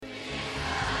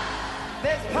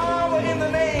There's power in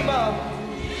the name of.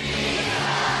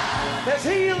 There's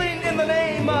healing in the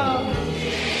name of.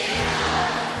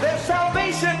 There's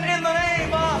salvation in the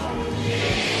name of.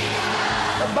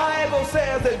 The Bible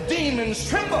says that demons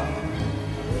tremble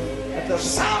at the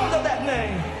sound of that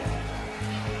name.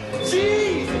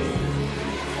 Jesus.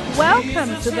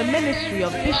 Welcome to the ministry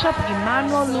of Bishop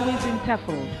Emmanuel Louis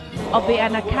Intefel of the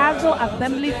Anagkazo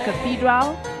Assemblies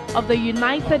Cathedral of the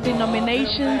United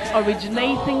Denominations,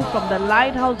 originating from the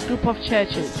Lighthouse Group of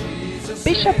Churches.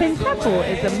 Bishop Intefel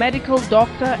is a medical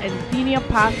doctor and senior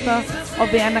pastor of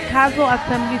the Anagkazo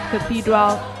Assemblies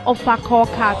Cathedral of Fakor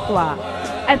Katwa.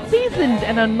 A seasoned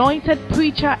and anointed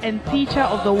preacher and teacher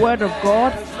of the Word of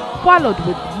God, followed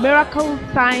with miracles,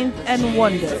 signs, and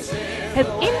wonders. His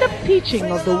in-depth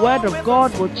teaching of the Word of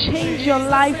God will change your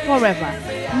life forever.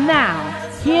 Now,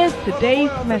 here's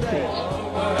today's message.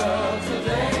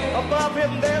 Above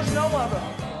him, there's no other.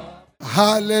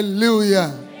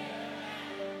 Hallelujah.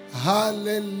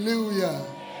 Hallelujah.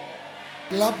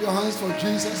 Clap your hands for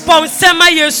Jesus.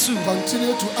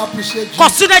 Continue to appreciate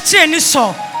Jesus.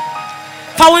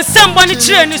 Continue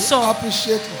to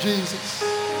appreciate Jesus.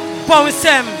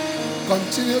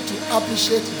 Continue to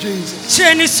appreciate Jesus.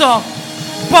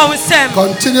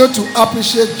 Continue to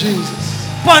appreciate Jesus.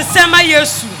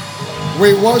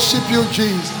 We worship you,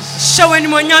 Jesus.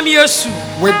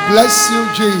 We bless you,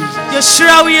 Jesus.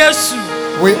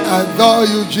 We adore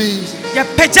you, Jesus.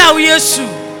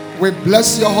 We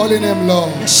bless your holy name,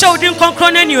 Lord.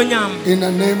 In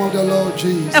the name of the Lord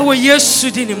Jesus.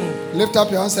 Lift up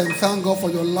your hands and thank God for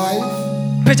your life.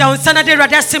 Ask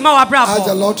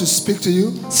the Lord to speak to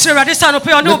you.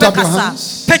 Lift up your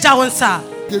hands.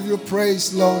 Give you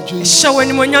praise, Lord Jesus.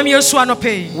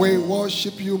 We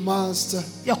worship you, Master.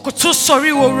 We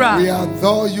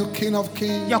adore you, King of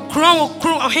Kings,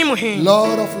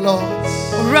 Lord of Lords.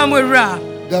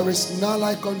 There is none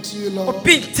like unto you, Lord.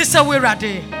 Be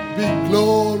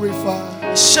glorified.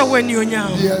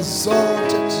 Be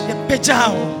exalted.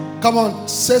 Come on,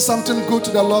 say something good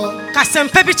to the Lord. Bless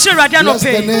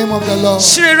the name of the Lord.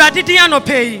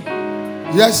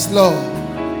 Yes, Lord.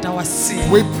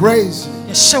 We praise you.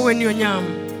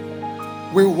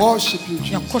 We worship you,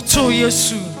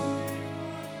 Jesus.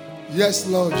 Yes,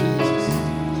 Lord Jesus.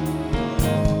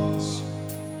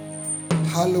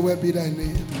 Hallowed be thy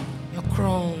name.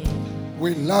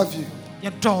 We love you.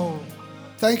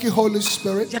 Thank you, Holy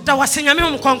Spirit,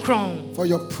 for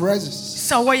your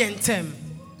presence,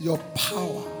 your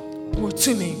power.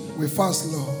 We fast,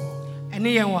 Lord.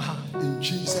 In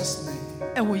Jesus' name.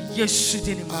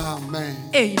 Amen.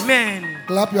 Amen.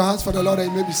 Clap your hands for the Lord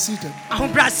and you may be seated.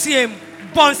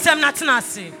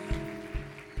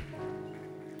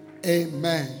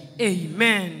 Amen.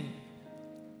 Amen.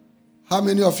 How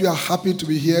many of you are happy to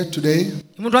be here today?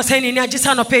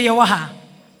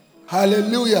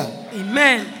 Hallelujah.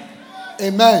 Amen.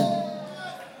 Amen.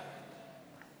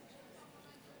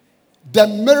 The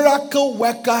miracle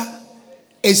worker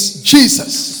is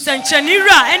Jesus.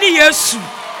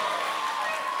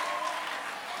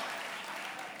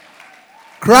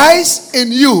 Christ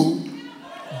in you,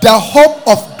 the hope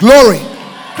of glory.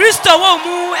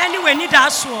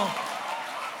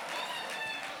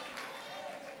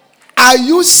 Are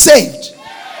you saved?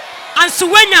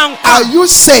 Are you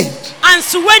saved?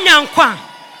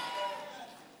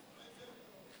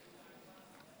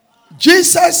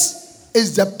 Jesus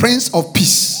is the Prince of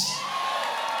Peace.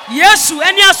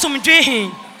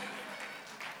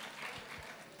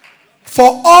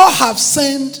 For all have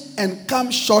sinned and come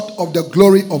short of the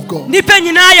glory of God.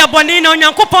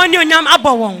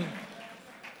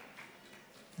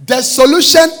 The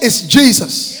solution is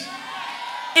Jesus.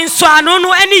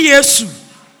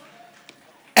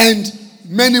 And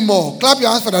many more. Clap your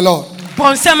hands for the Lord.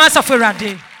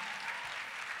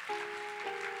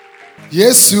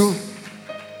 Yesu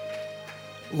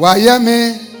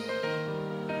Wayame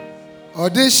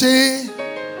Odishi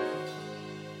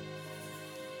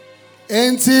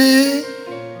Enti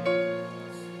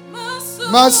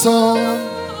Mason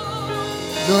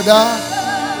Doda.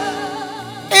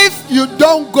 If you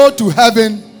don't go to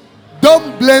heaven,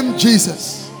 don't blame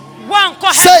Jesus.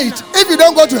 Say it. If you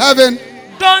don't go to heaven,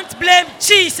 don't blame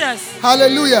Jesus.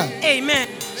 Hallelujah. Amen.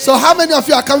 So how many of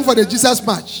you are coming for the Jesus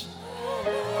march?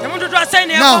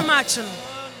 Now,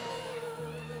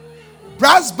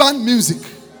 brass band music.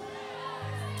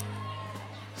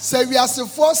 Say we are so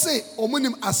force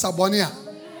omunim asabonia.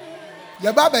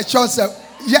 Your Bible church say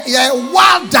yeah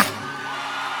wilder.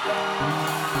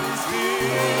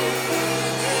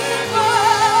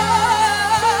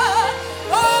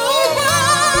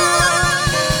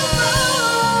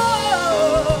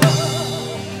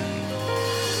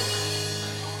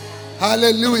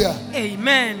 Hallelujah.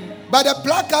 Amen. But the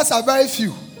placards are very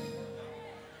few.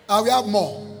 And we have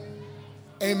more.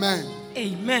 Amen.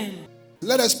 Amen.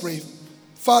 Let us pray.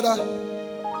 Father,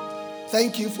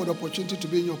 thank you for the opportunity to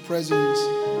be in your presence.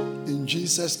 In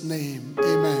Jesus' name,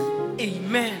 amen.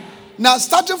 Amen. Now,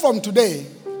 starting from today,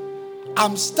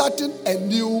 I'm starting a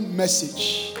new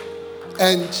message.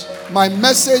 And my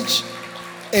message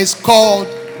is called,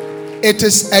 It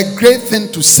is a great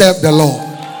thing to serve the Lord.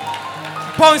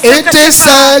 It is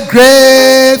a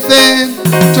great thing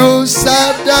to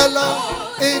serve the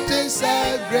Lord. It is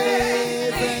a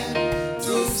great thing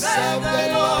to serve the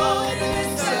Lord. It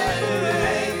is a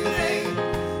great thing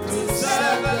to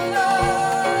serve the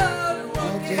Lord.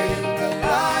 Walk in the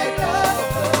light of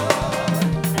God.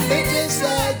 It is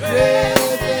a great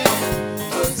thing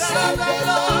to serve the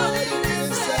Lord. It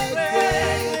is a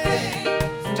great thing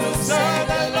to serve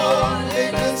the Lord.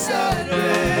 It is a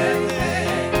great thing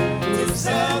to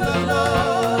serve the Lord.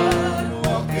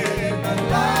 Walk in the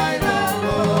light of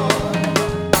God.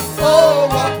 Oh,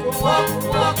 walk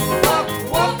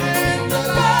in the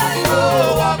light.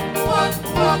 Oh, walk in the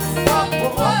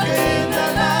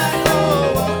light. Oh,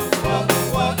 walk in the light.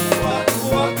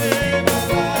 Walk in the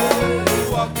light. Oh,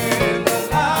 walk in the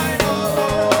light.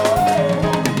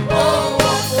 Oh,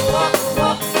 walk in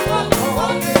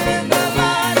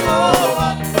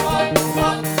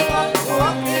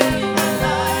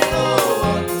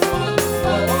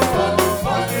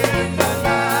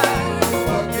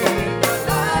the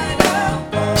light.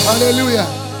 Hallelujah.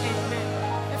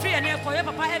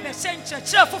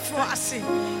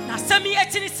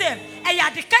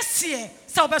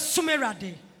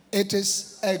 It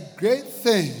is a great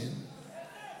thing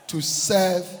to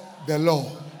serve the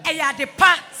Lord.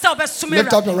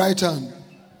 Lift up your right hand.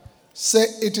 Say,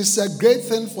 it is a great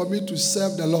thing for me to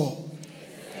serve the Lord.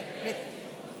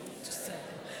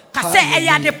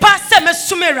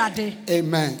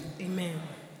 Amen. Amen.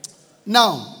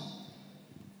 Now,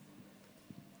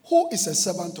 who is a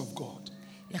servant of God?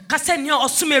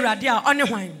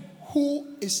 Who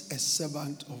is a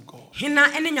servant of God?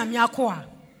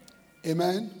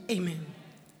 Amen. Amen.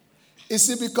 You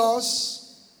see,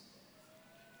 because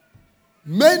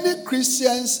many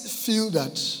Christians feel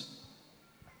that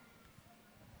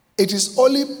it is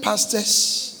only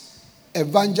pastors,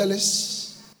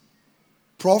 evangelists,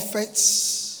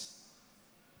 prophets,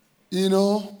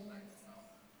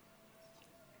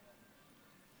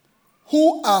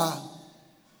 who are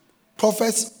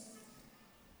prophets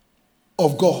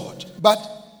of God. But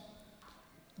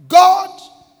God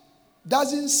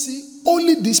doesn't see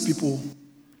only these people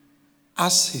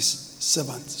as his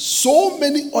servants. So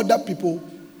many other people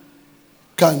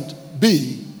can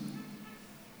be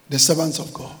the servants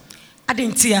of God.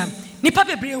 Adentia, nipa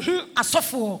bebre hu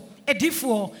asofo,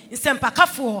 edifo,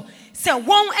 nsempakafo, se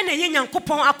won ene ye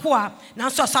Nyankopon akoa, na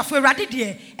nso asafo Awurade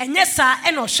de, enye sa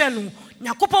ene ohwe no.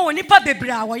 Nyankopon wo nipa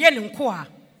bebre a wo ye ne nkoa.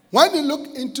 When you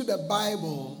look into the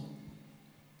Bible,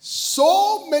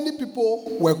 so many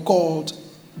people were called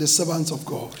the servants of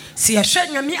God.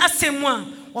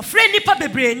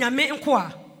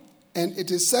 And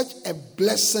it is such a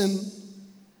blessing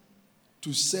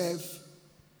to serve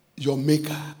your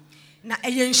Maker. In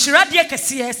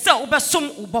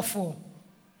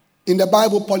the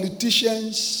Bible,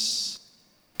 politicians,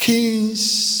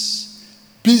 kings,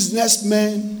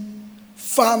 businessmen,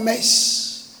 farmers,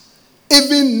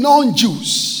 even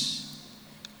non-Jews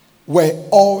were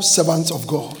all servants of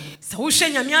God.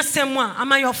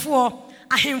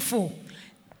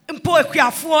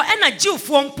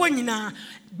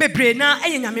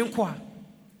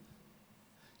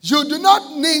 You do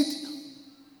not need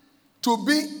to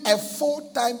be a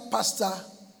full-time pastor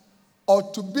or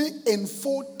to be in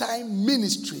full-time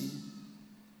ministry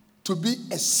to be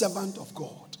a servant of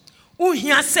God.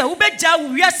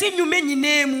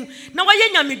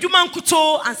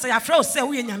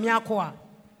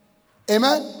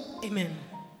 Amen. Amen.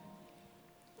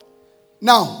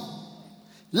 Now,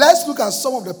 let's look at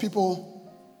some of the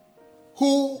people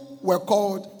who were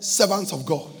called servants of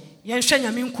God.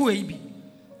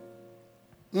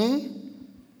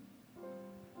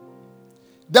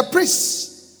 The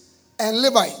priests and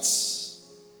Levites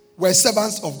were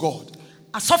servants of God.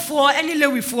 First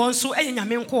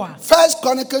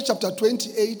Chronicles chapter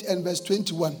 28 and verse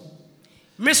 21.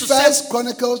 First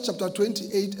Chronicles chapter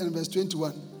 28 and verse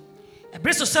 21. And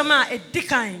behold,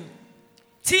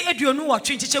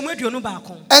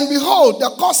 the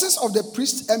causes of the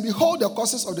priests, and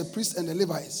the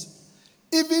Levites,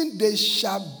 even they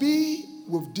shall be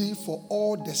with thee for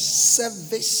all the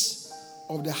service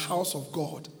of the house of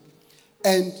God,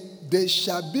 and they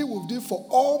shall be with thee for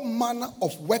all manner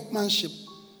of workmanship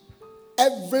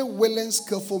every willing,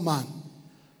 skillful man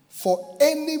for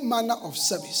any manner of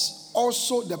service.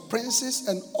 Also the princes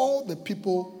and all the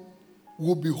people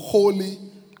will be holy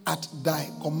at thy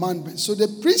commandment. So the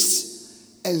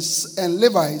priests and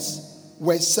Levites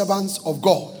were servants of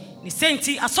God. The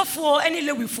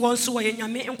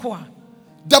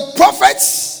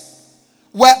prophets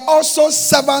were also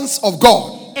servants of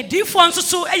God. In 2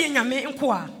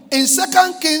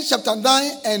 Kings chapter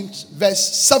 9 and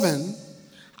verse 7,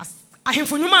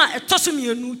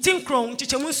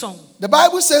 the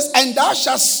Bible says, and thou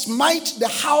shalt smite the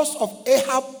house of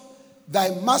Ahab thy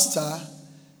master,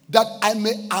 that I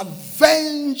may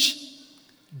avenge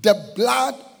the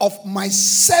blood of my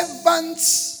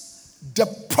servants, the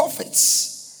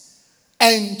prophets,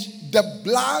 and the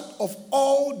blood of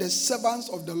all the servants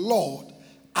of the Lord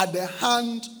at the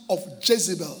hand of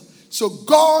Jezebel. So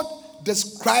God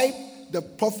described the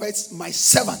prophets, my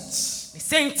servants.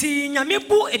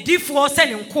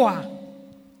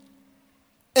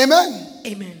 Amen.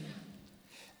 Amen.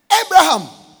 Abraham,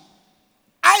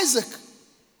 Isaac,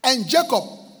 and Jacob,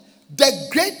 the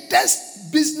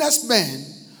greatest businessmen,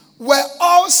 were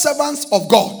all servants of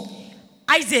God.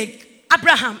 Isaac,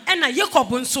 Abraham, and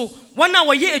Jacob also. The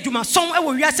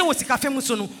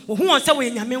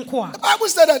Bible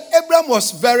said that Abraham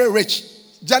was very rich.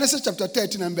 Genesis chapter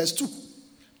 13 and verse 2.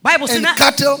 In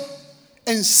cattle,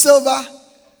 in silver,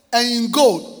 and in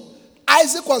gold.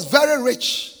 Isaac was very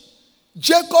rich.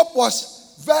 Jacob was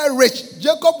very rich.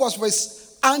 Jacob was with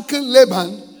his uncle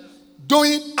Laban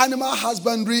doing animal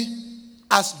husbandry.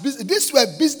 These were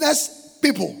business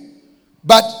people,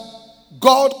 but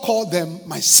God called them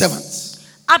my servants.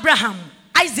 Abraham,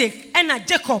 Isaac, and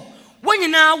Jacob. When you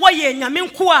now why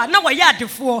Yaminqua, now why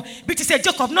Yadifo, because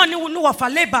Jacob no knew for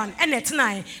Laban and at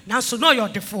night, now so know you're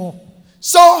the four.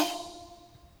 So,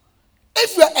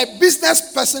 if you're a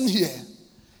business person here,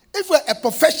 if we're a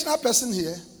professional person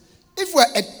here, if we're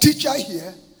a teacher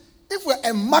here, if we're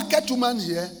a market woman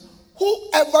here,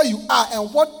 whoever you are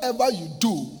and whatever you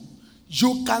do,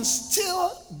 you can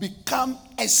still become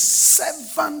a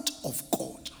servant of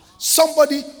God.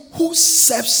 Somebody who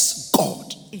serves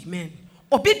God. Amen.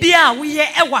 Obibia we ye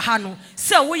ewahano,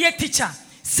 say we ye teacher,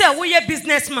 say we ye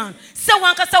businessman, say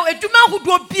wankasa eduma hu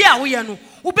do bia we ye no,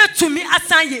 ubetumi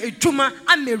asan ye eduma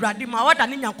amerade ma wada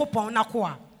ne Nyankopon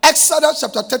nakoa. Exodus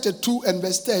chapter 32 and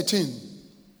verse 13.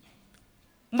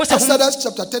 Exodus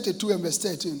chapter 32 and verse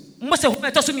 13.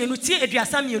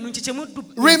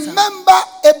 Remember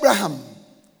Abraham,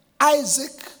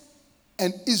 Isaac,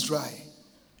 and Israel,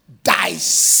 thy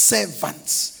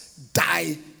servants,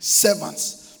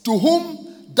 to whom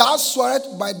thou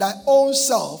swarest by thy own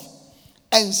self,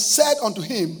 and said unto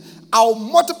him, I'll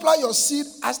multiply your seed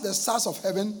as the stars of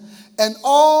heaven, and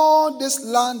all this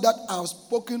land that I have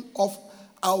spoken of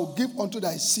I'll give unto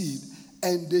thy seed,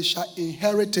 and they shall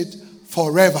inherit it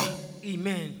forever.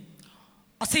 Amen.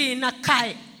 I say na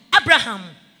kai Abraham,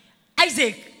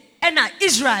 Isaac, and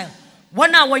Israel.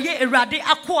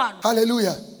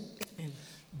 Hallelujah. Amen.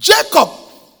 Jacob,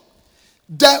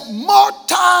 the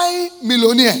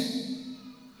multi-millionaire,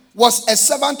 was a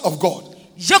servant of God.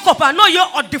 Jacob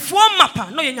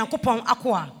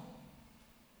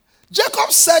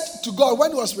said to God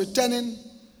when he was returning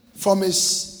from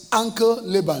his uncle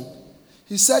Laban,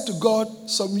 he said to God,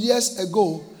 some years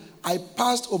ago, I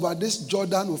passed over this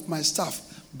Jordan with my staff,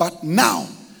 but now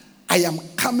I am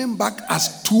coming back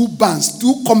as two bands,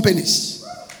 two companies.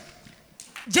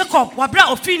 Jacob, wabra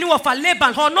ofini wa fa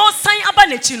Laban, ho no sign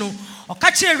abanechi no.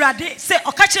 Okache rade say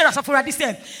okache rasafo rade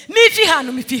say mi fi ha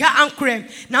ankrem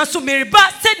na so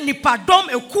meriba said nipa dom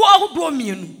eku ahodo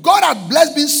mienu. God had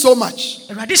blessed me so much.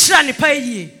 Rade shira nipa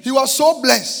yie. He was so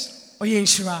blessed. Oye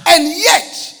nshira. And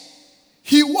yet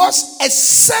he was a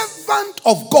servant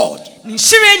of God.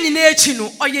 Nshire nyina echi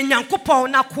no oye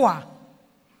Nyankopon nakoa.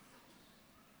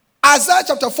 Isaiah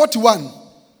chapter 41.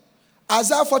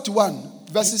 Isaiah 41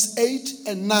 verses 8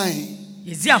 and 9.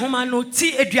 But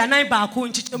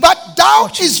thou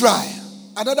Israel,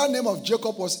 another name of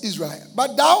Jacob was Israel.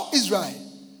 But thou Israel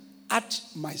art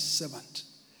my servant,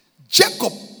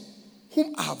 Jacob,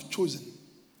 whom I have chosen,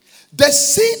 the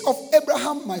seed of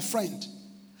Abraham my friend,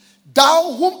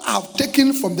 thou whom I have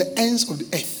taken from the ends of the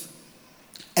earth,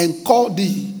 and called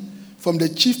thee from the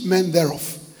chief men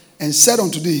thereof, and said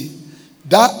unto thee,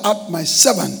 thou art my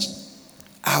servant,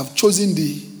 I have chosen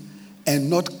thee, and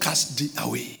not cast thee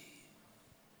away.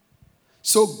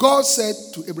 So God said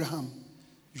to Abraham,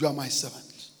 you are my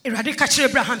servant. I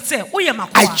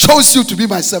chose you to be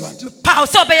my servant.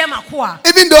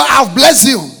 Even though I have blessed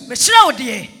you.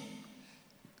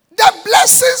 The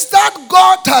blessings that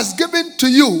God has given to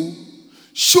you,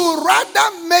 should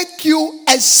rather make you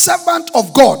a servant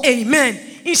of God. Amen.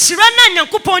 Yes.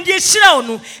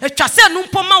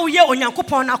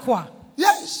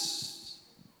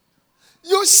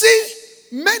 You see,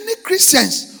 many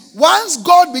Christians, once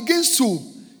God begins to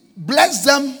bless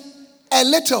them a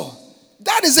little,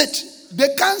 that is it.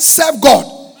 They can't serve God.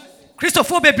 They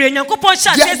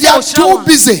are too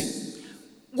busy.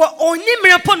 They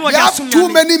have too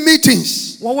many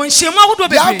meetings. They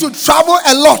have to travel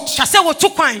a lot.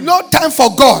 No time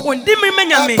for God.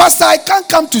 Pastor, I can't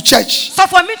come to church.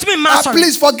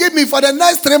 Please forgive me. For the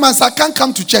next 3 months, I can't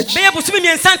come to church.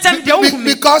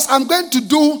 Because I'm going to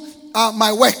do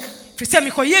my work.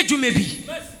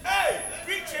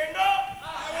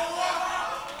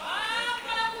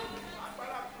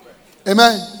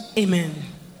 Amen. Amen.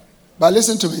 But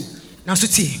listen to me.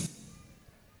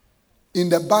 In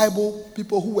the Bible,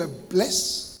 people who were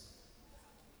blessed,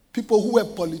 people who were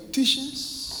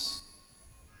politicians,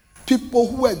 people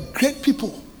who were great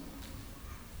people,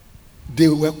 they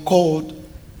were called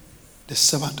the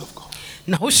servant of God.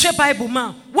 Now, Bible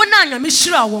man,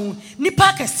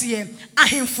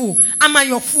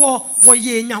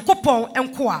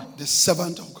 the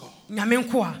servant of God.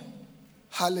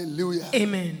 Hallelujah.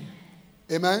 Amen.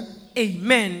 Amen.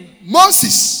 Amen.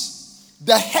 Moses,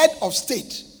 the head of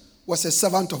state, was a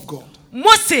servant of God.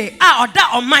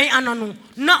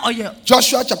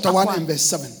 Joshua chapter 1 and verse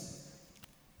 7.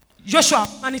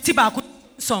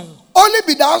 Only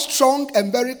be thou strong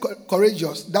and very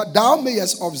courageous, that thou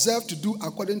mayest observe to do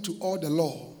according to all the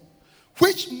law,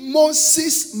 which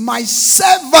Moses my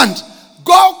servant,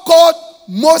 God called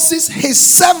Moses his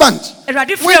servant,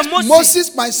 which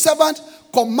Moses my servant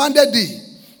commanded thee.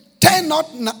 Turn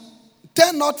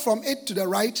not from it to the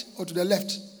right or to the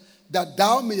left, that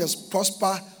thou mayest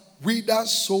prosper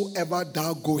whithersoever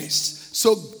thou goest.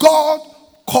 So God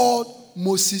called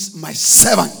Moses my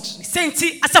servant.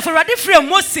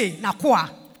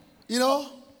 You know,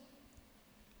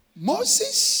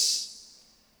 Moses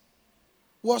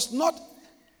was not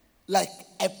like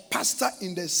a pastor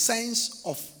in the sense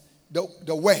of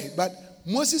the word, but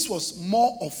Moses was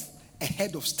more of a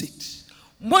head of state.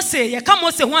 He was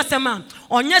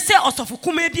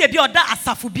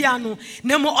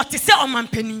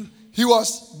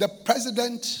the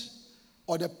president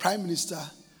or the prime minister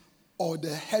or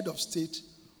the head of state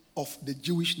of the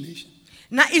Jewish nation.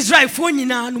 And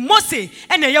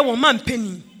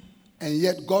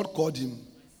yet God called him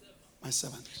my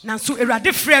servant.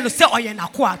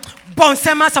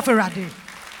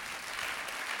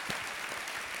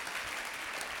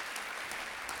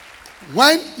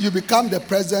 When you become the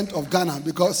president of Ghana,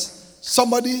 because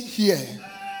somebody here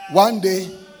one day,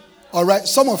 all right,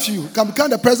 some of you can become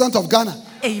the president of Ghana.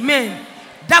 Amen.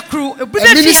 A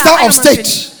minister of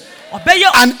state,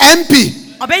 an MP,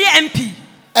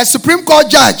 a Supreme Court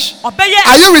judge.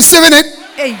 Are you receiving it?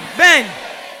 Amen.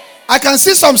 I can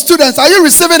see some students. Are you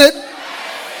receiving it?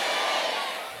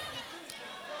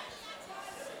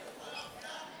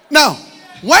 Now,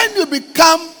 when you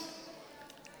become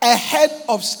a head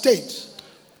of state,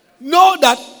 know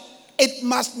that it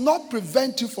must not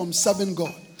prevent you from serving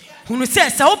God. I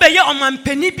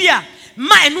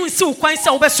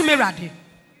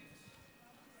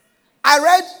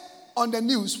read on the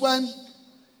news when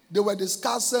they were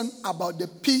discussing about the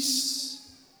peace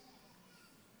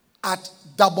at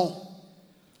Gabon,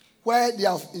 where they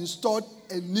have installed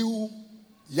a new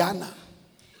Yana.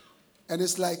 And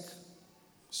it's like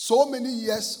so many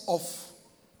years of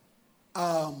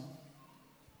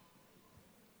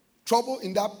trouble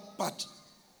in that part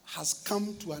has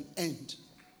come to an end.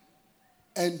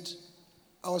 And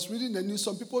I was reading the news.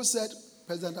 Some people said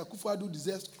President Akufo-Addo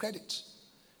deserves credit.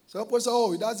 Some people said,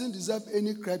 oh, he doesn't deserve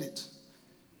any credit.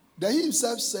 Then he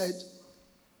himself said,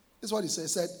 this is what he said. He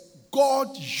said,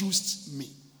 God used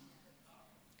me.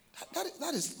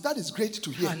 That is great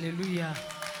to hear. Hallelujah.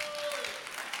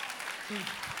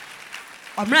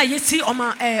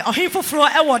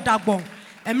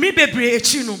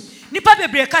 Nipa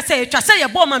bebre ka say twa say ye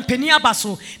bo mampani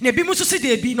abaso na bi mususi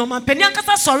de bi no mampani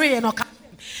ankasa sorry ye no ka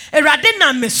erade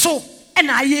na meso e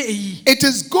na aye eyi. It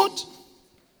is good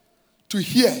to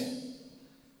hear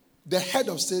the head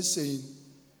of state saying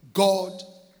God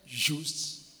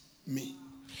used me.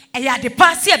 Eya de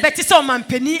pass e beti say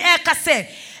mampani e ka say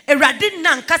erade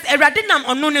na nkasa erade nam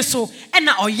ono ne so e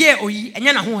na oye oyi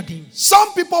enya na ho odin.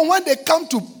 Some people when they come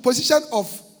to position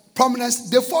of prominence,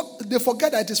 they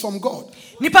forget that it is from God.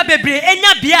 When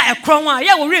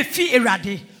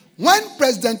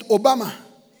President Obama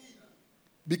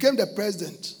became the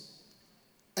president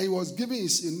and he was giving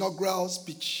his inaugural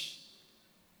speech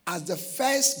as the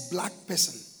first black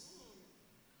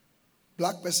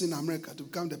black person in America to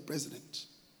become the president.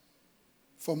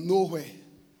 From nowhere.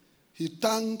 He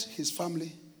thanked his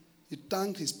family. He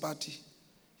thanked his party.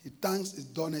 He thanked his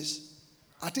donors.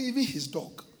 I think even his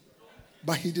dog.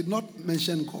 But he did not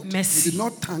mention God. Mercy. He did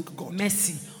not thank God.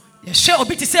 Mercy. Yeshe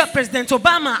obi ti say President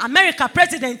Obama, America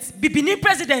president, bibini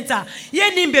president a ye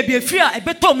nim baby afiri a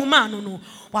ebeto mu ma no no.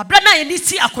 Wa bra na ye ni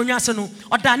si akonwa so no.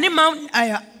 Oda ne man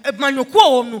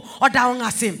manyokuo no, oda won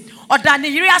ase. Oda ne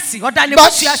yiri ase, oda ne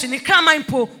busu ase, ne kraman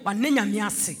po, wa ne nyame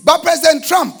ase. But President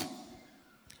Trump,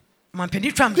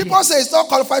 Trump, people say he's not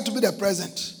qualified to be the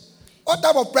president. What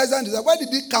type of president is that? Where did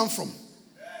he come from?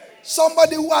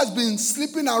 Somebody who has been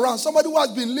sleeping around, somebody who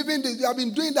has been living this, they have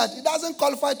been doing that. He doesn't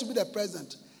qualify to be the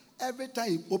president. Every time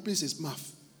he opens his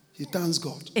mouth, he thanks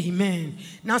God. Amen.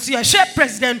 Now, so you share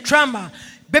President Trump.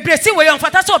 Baby, see where you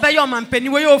fata so be your man penny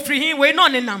where you free him where no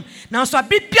nenam. Now, so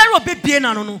be biara be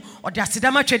na no or the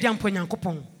asidama trade am pon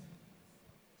yankopon.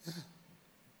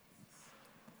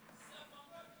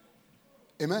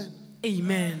 Amen.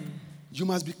 Amen. You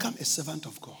must become a servant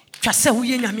of God.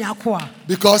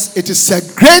 Because it is a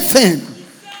great thing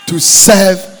to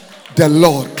serve the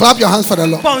Lord. Clap your hands for the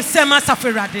Lord.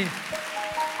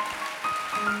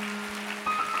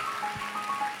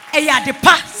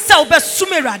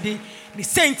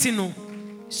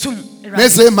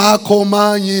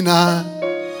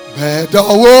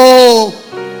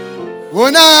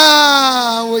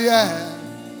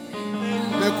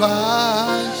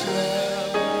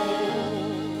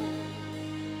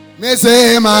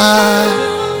 Mesema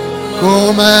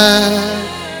koma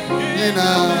nina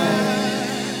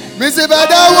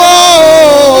mesebadawo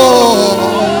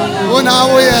ona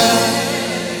woye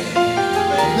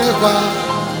nekwa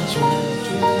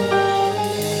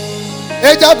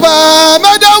ejapa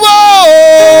madawo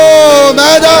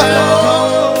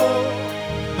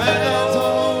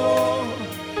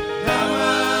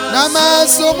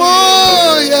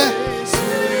namasomoye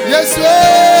Yesu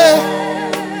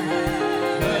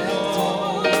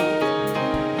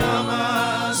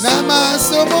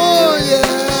Namasomoye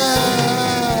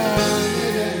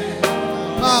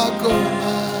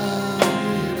Makoma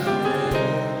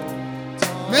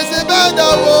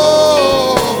Mesebadawo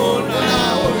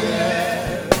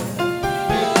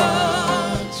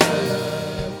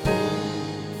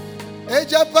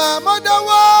Ejapa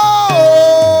Madawo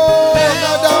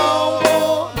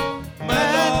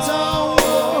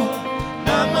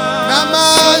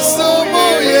Namasomoye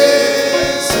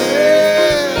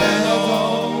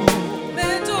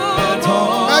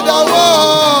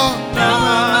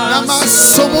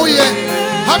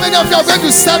How many of you are going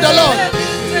to serve the Lord?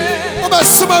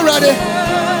 Ready?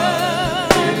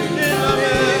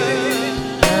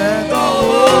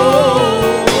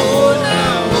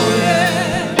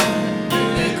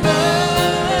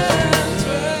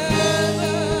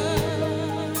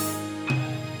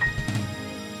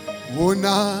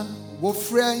 Wona wo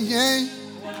friend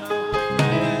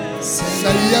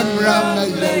sayemra na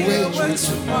yewe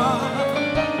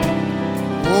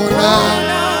Wona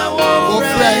wo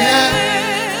friend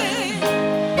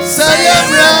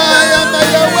sayemra na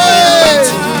yewe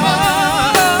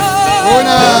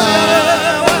Wona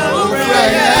wo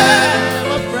friend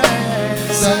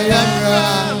sayemra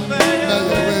na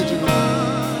yewe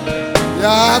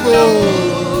Yabo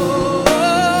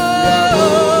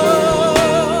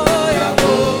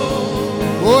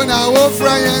Ona wo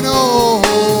frayen o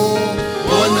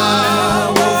Ona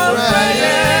wo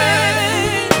frayen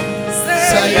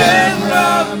Sayemra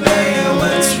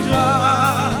meyewetuma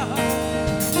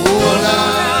Ona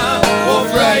wo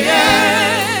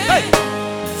frayen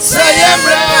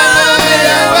Sayemra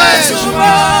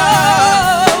meyewetuma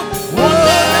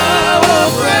Ona wo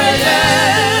frayen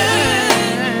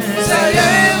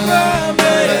Sayemra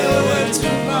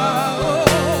meyewetuma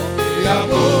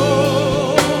Yabo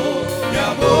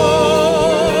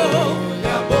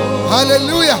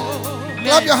Hallelujah.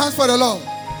 Clap your hands for the Lord.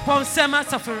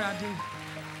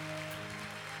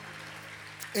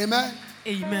 Amen.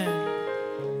 Amen.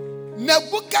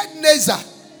 Nebuchadnezzar,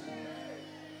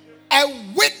 a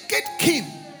wicked king,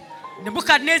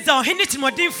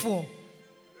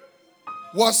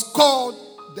 was called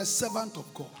the servant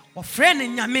of God.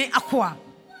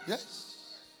 Yes.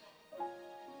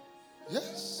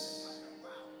 Yes.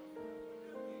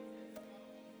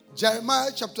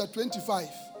 Jeremiah chapter 25.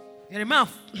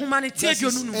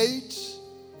 Verses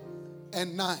 8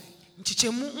 and 9.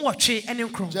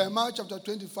 Jeremiah chapter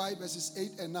 25, verses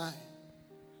 8 and 9.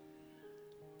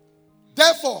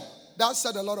 Therefore, thus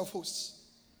said the Lord of hosts,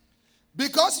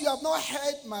 because you have not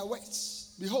heard my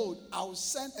words, behold, I will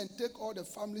send and take all the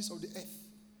families of the earth,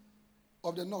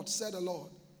 of the north, said the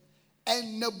Lord.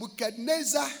 And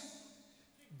Nebuchadnezzar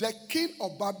the king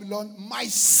of Babylon, my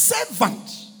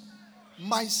servant.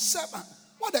 My servant.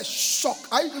 What a shock.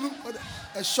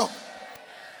 A shock.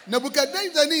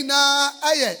 Nebuchadnezzar ni na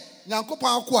aye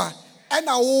Nyankopon akwa e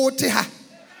na wo te ha.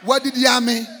 What did you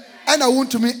mean? And I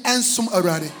want to me ensum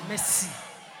already. Merci.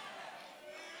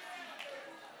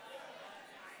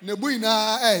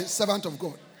 Nebuina, servant of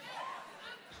God.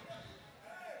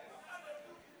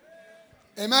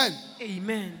 Amen.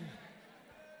 Amen.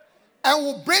 And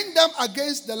will bring them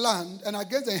against the land and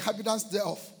against the inhabitants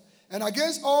thereof, and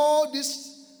against all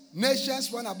these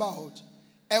nations round about,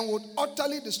 and would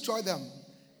utterly destroy them,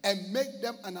 and make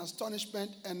them an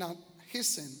astonishment and a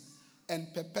hissing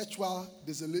and perpetual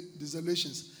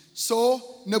desolations.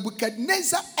 So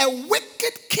Nebuchadnezzar, a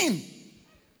wicked king,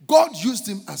 God used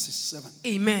him as his servant.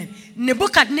 Amen.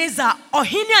 Nebuchadnezzar,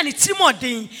 ohini ani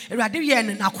trimodin, erade ye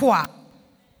ne nakoa.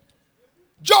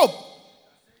 Job,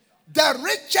 the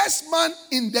richest man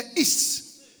in the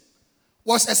east,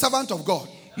 was a servant of God.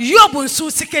 Job nso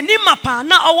sikeni mapa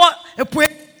na owo epue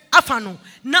afano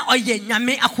na oye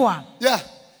nyame akoa. Yeah.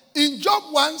 In Job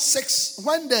 1:6,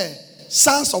 when the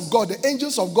sons of God, the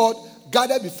angels of God,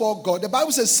 gathered before God, the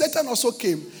Bible says Satan also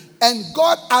came, and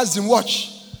God asked him,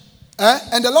 watch.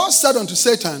 And the Lord said unto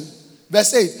Satan,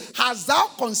 verse 8, hast thou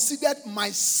considered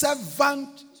my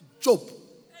servant Job?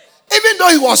 Even though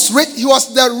he was rich, he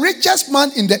was the richest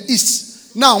man in the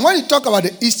east. Now, when you talk about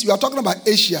the east, you are talking about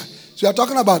Asia. So you are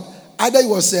talking about either he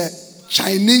was a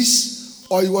Chinese,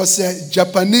 or he was a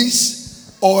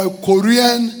Japanese, or a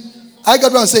Korean. I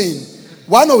get what I'm saying.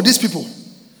 One of these people.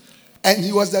 And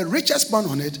he was the richest man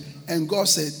on it. And God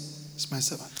said, it's my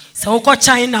servant. So ko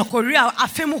China, Korea,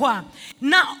 afem ho a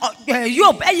na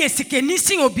Job eye sikeni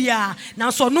sin obia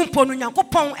na so no mpo no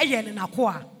Nyankopon eye ne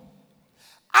nakoa.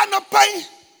 Anopai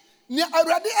ni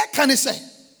awrade e kan se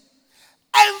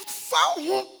emfa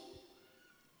ho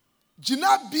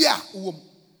gina bia wom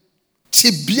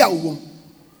tibia wom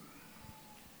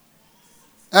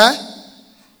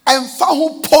emfa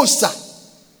ho poster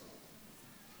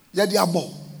ye dia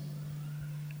bo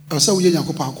e say we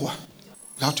Nyankopon akoa.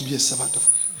 You have to be a servant of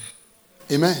God.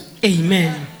 Amen.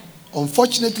 Amen.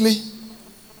 Unfortunately,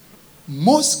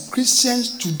 most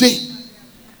Christians today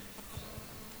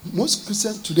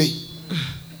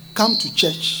come to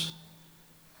church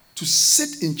to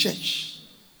sit in church,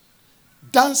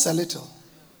 dance a little,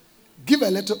 give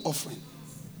a little offering,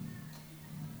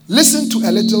 listen to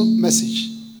a little message,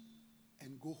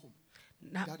 and go home.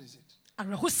 That is it.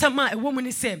 Arahusama ewomu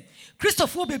ni se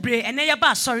Christopher bebre ene ya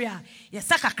ba sorry a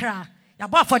yesa kakra ya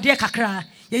ba afode kakra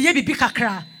ye bibi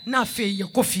kakra na afi ye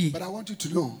kofi. But I want you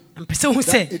to know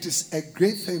that it is a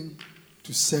great thing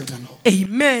to serve the Lord.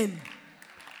 Amen.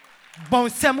 Bon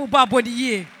semu ba bodi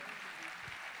ye.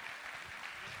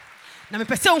 Na me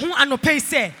pese hu anope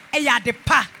se e ya de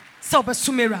pa se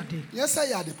obesumerade. Yes, I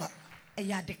ya de pa. E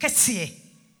ya de kese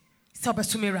se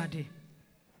obesumerade.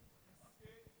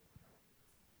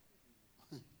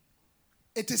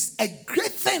 It is a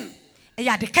great thing e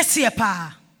ya de kese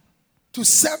pa to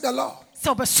serve the Lord. Se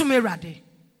obesumerade.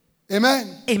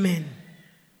 Amen. Amen.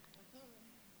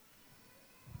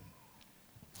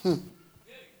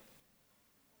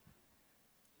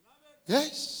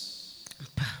 Yes.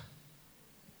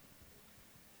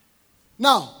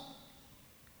 Now,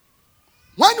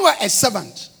 when you are a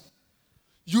servant,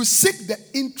 you seek the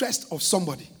interest of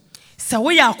somebody. So,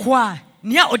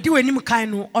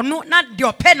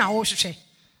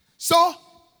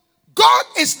 God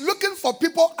is looking for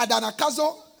people at the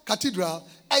Anagkazo Cathedral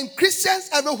and Christians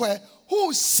everywhere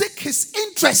who seek his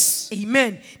interest.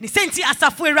 Amen. Ni senti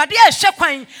asafo Awurade a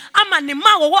hwekwan ama ne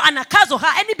ma wo Anagkazo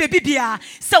ha eni bebi bia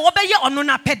se wo beye ono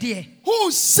na pede.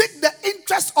 Who seek the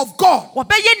interest of God. Wo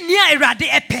beye nia Awurade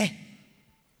epe.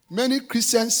 Many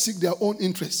Christians seek their own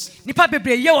interest. Nipa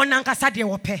bebre ye won ankasa de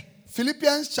wo pe.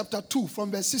 Philippians chapter 2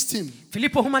 from verse 16.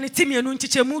 Philippo humanity mienu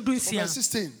nchichemu dunsia. Verse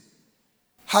 16.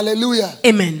 Hallelujah.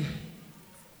 Amen.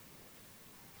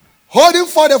 Holding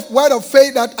for the word of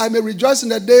faith that I may rejoice in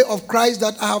the day of Christ,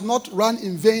 that I have not run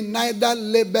in vain, neither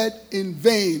labored in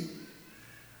vain.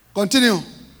 Continue.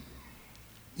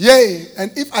 Yea,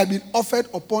 and if I be offered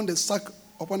upon the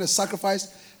sacrifice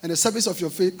and the service of your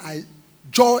faith, I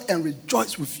joy and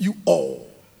rejoice with you all.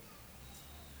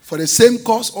 For the same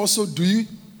cause also do you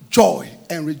joy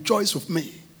and rejoice with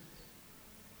me.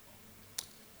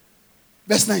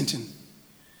 Verse 19.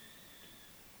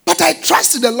 But I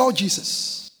trust in the Lord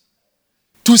Jesus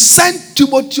to send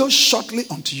Timothy shortly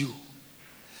unto you,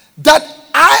 that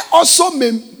I also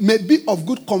may be of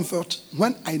good comfort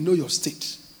when I know your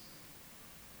state.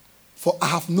 For I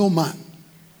have no man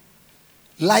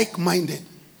like-minded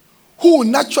who will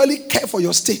naturally care for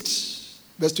your state.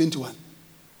 Verse 21.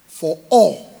 For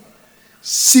all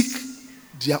seek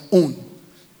their own,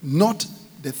 not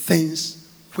the things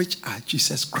which are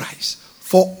Jesus Christ.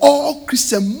 For all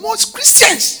Christians, most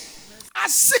Christians are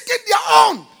seeking their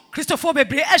own. This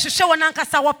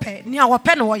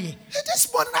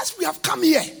morning, as we have come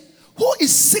here, who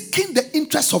is seeking the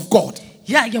interest of God?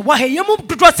 Who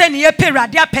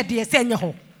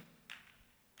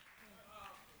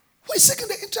is seeking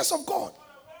the interest of God?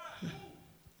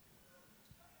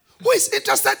 Who is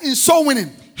interested in soul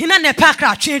winning? Who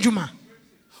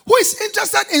is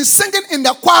interested in singing in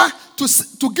the choir to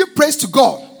give praise to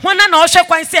God? Who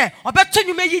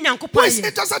is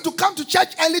interested to come to church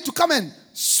early to come and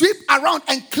sweep around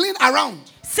and clean around?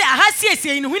 Who is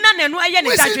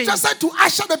interested to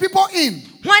usher the people in?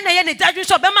 Who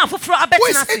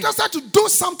is interested to do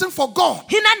something for God?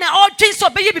 He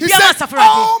said,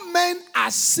 all men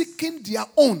are seeking their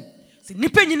own,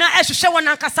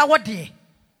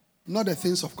 not the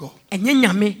things of God.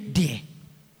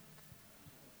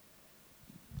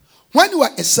 When you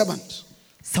are a servant,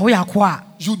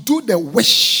 you do the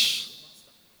wish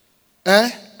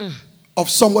of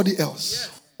somebody else.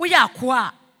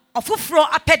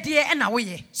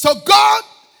 So God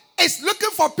is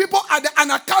looking for people at the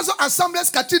Anagkazo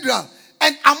Assemblies Cathedral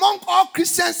and among all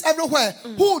Christians everywhere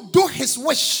who do his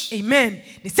wish. Amen.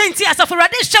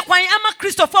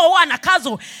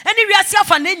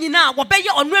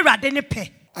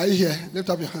 Are you here? Lift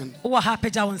up your hand.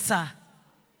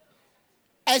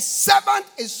 A servant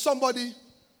is somebody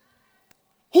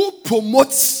who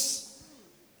promotes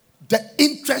the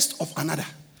interest of another.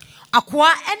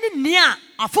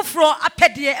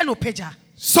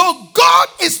 So God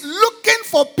is looking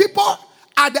for people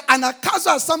at the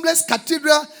Anagkazo Assemblies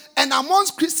Cathedral and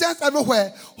amongst Christians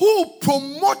everywhere who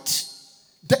promote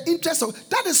the interest of.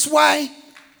 That is why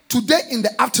today in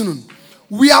the afternoon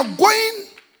we are going,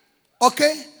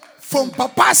 from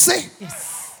Papase,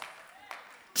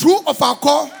 through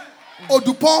Ofako,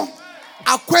 Odupon,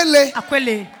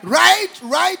 Akwele,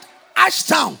 right,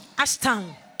 Ashtown,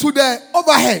 to the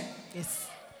overhead. Yes.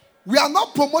 We are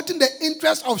not promoting the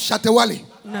interest of Shatewale.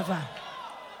 Never.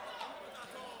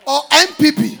 Or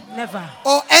MPP. Never.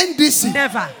 Or NDC.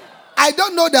 Never. I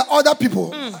don't know the other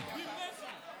people.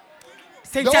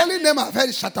 The only name I've heard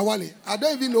is Shatewale. I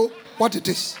don't even know what it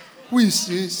is. Who is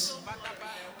this?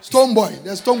 Stoneboy.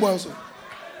 There's Stoneboy also.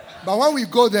 But when we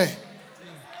go there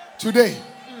today,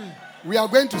 we are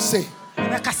going to say.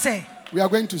 We are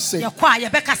going to say. We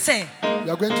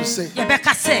are going to say.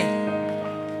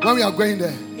 When we are going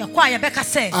there,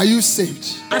 are you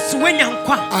saved?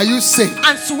 Are you saved?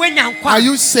 Are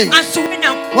you saved?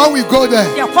 When we go there,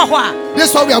 this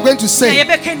is what we are going to say.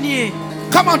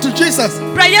 Come on to Jesus.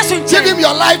 Give him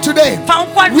your life today.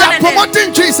 We are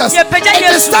promoting Jesus. It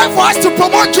is time for us to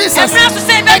promote Jesus.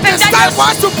 It is time for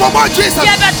us to promote Jesus. It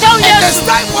is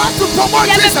time for us to promote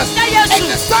Jesus. It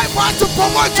is time for us to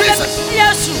promote Jesus.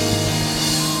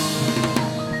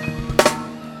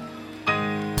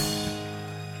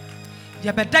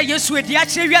 Yabeda Yesu edi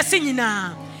akire wiase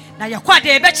nyina na yakwa de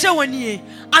ebekire woni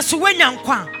aso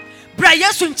wanyankwa bra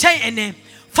Yesu nchen ene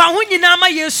fa ho nyina ma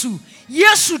Yesu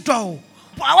do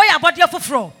awoya body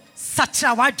foforo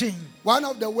satra wadwen. One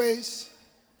of the ways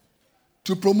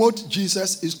to promote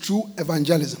Jesus is through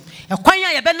evangelism.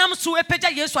 Ekwanya yebenam so epeja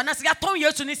Yesu anase yaton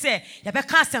Yesu ni se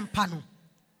yebeka asempa no.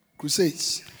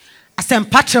 Crusades.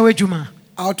 Asempa trewe djuma.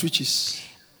 Outreaches.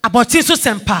 Abotin so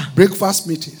sempa. Breakfast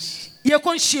meetings.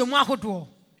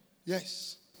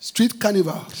 Yes. Street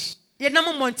carnivals.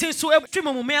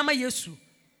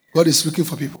 God is looking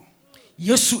for people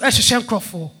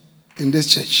in this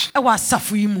church who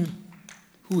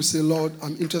will say, Lord,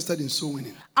 I'm interested in soul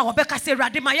winning.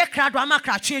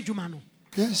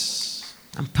 Yes.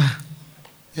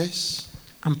 Yes.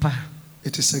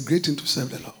 It is a great thing to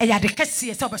serve the Lord.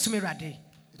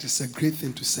 It is a great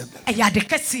thing to serve them. It's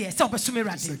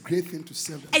a great thing to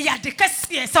serve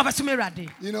them.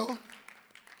 You know,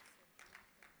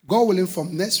 God willing,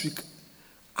 from next week,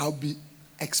 I'll be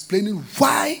explaining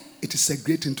why it is a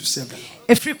great thing to serve them.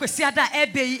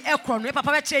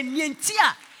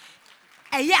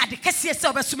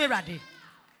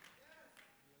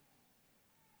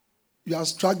 You are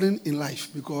struggling in life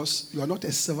because you are not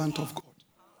a servant of God.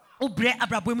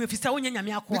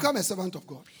 Become a servant of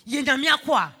God.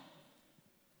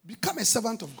 Become a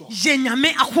servant of God.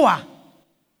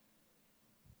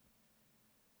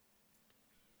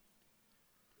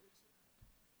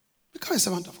 Become a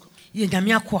servant of God.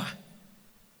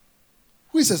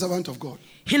 Who is a servant of God?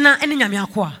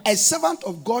 A servant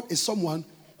of God is someone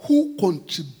who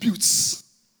contributes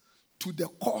to the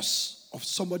cause of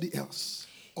somebody else.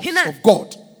 Of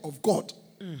God.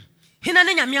 Hina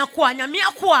ne nyame akoa, nyame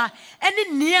akoa ene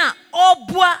nea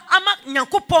obua ama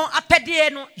nyankopon apede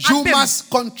no. You must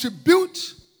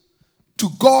contribute to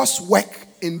God's work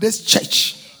in this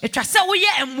church. And if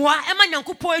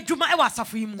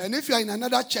you are in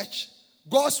another church,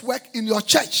 God's work in your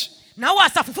church. God's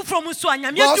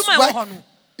work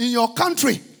in your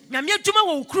country.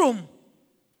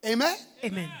 Amen.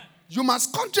 Amen. You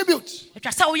must contribute.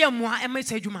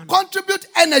 Contribute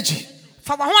energy.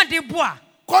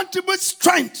 Contribute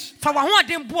strength.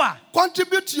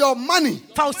 Contribute your money.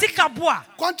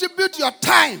 Contribute your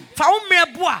time.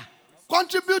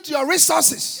 Contribute your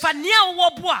resources.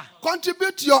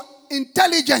 Contribute your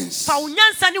intelligence.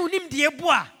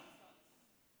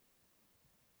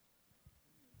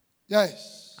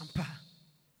 Yes.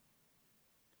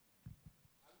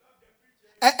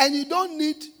 And you don't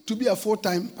need to be a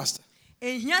full-time pastor.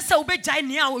 You see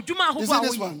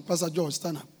this one, Pastor George,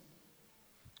 stand up.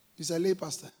 He's a lay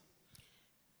pastor.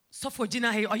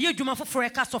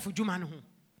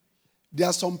 There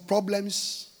are some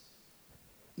problems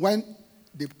when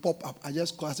they pop up. I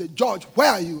just call. I say, George,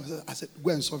 where are you? I said,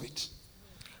 go and solve it.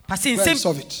 Go and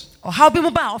solve it. Is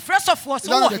that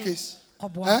not the case?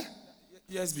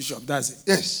 Yes, Bishop, that's it.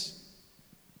 Yes.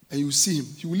 And you see him.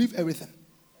 He will leave everything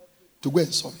to go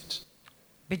and solve it.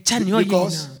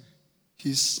 Because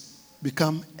he's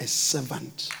become a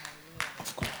servant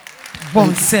of God.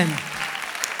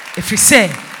 If you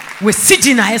say, we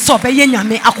see na eso be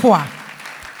nyame akwa.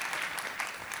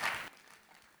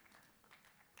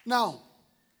 Now,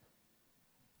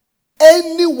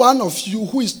 any one of you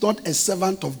who is not a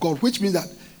servant of God, which means that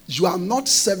you are not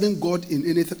serving God in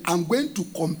anything, I'm going to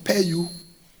compare you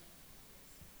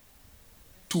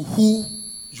to who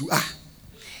you are.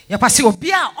 Today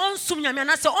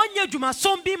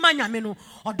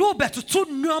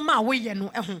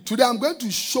I'm going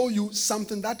to show you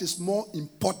something that is more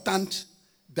important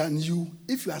than you.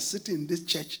 If you are sitting in this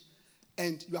church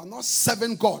and you are not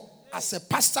serving God as a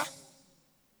pastor,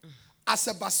 as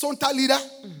a basonta leader,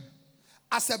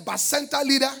 as a bacenta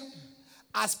leader,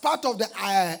 as part of the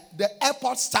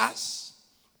airport stars,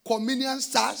 communion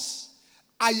stars,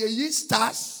 Ayayi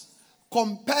stars,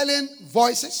 compelling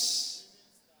voices,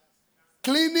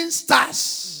 cleaning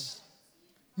stars,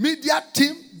 media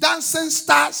team, dancing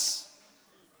stars.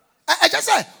 I just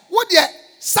say, what the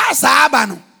Sasa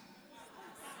Abano?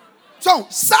 So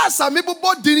Sasa maybe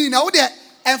bought dinner now there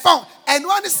and found and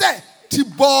one say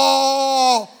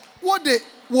Tibo what they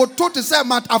were taught to say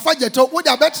Mat Afajeto, what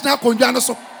they are better now conjano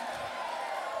so.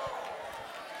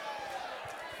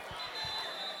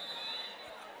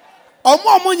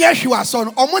 Omo yeshua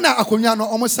son, omo na akonyano,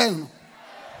 omo sen.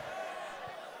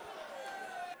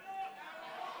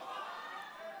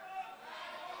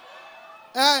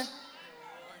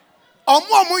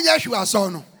 Omo yeshua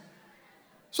son.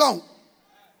 So,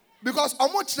 because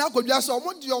omo tina kodwa so,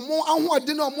 omo di omo anho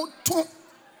ade na omo to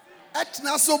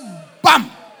etina so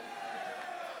bam.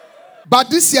 But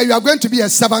this year you are going to be a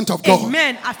servant of God.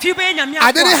 Amen. I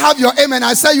didn't have your amen.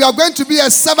 I said you are going to be a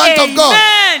servant of God.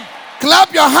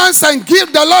 Clap your hands and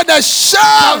give the Lord a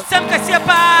shout.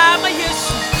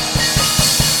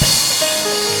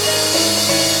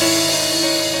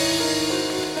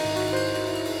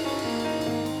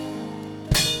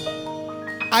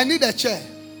 I need a chair.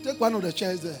 Take one of the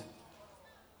chairs there.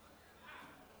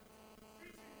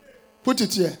 Put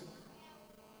it here.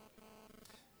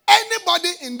 Anybody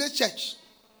in this church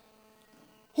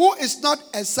who is not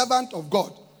a servant of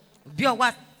God,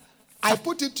 I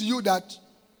put it to you that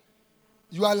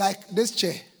you are like this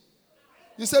chair.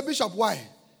 You say, Bishop, why?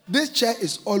 This chair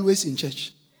is always in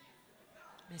church.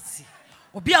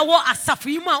 But I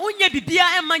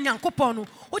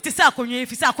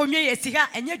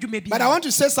want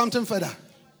to say something further.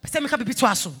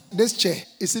 This chair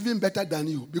is even better than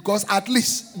you because at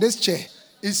least this chair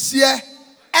is here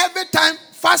every time.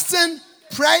 Fasting,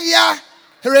 prayer,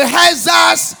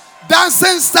 rehearsals,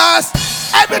 dancing stars,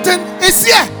 everything is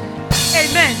here.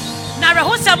 Amen. Na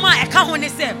rehosama eka ho ne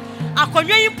se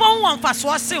akonwa yi pon won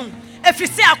faso se if you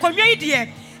say akonwa yi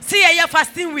de see ye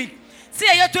fasting week, see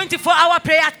ye 24-hour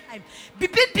prayer time.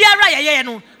 Bibi biara ye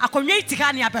no akonwa yi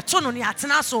tika ne abeto no ne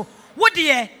atena so. Wo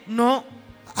de no.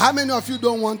 How many of you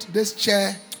don't want this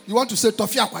chair? You want to say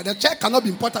Tofiakwa. The chair cannot be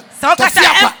important.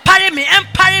 Tofiakwa.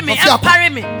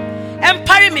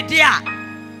 Empire me dear.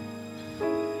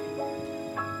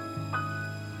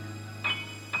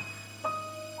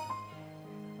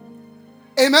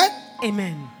 Amen.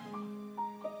 Amen.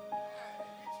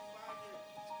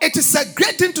 It is a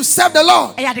great thing to serve the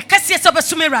Lord.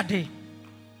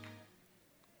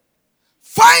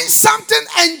 Find something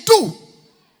and do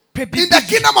in the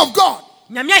kingdom of God.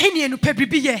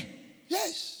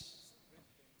 Yes.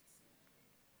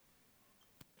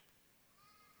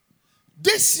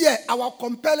 This year, our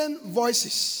compelling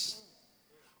voices,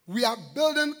 we are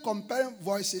building compelling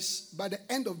voices. By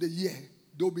the end of the year,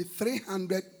 there will be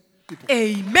 300 people.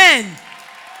 Amen.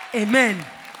 Amen.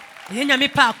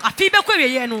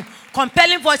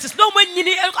 Compelling voices. No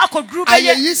one group.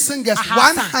 Ayeyi singers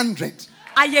 100.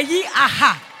 Ayeyi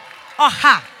aha.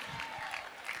 Aha.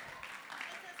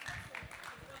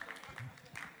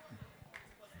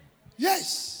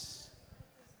 Yes.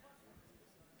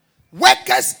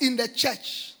 Workers in the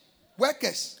church.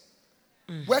 Workers,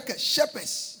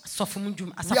 shepherds.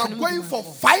 We are going for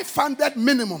 500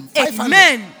 minimum. 500.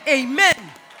 Amen. Amen.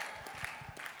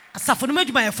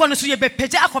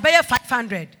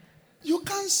 500. You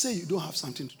can't say you don't have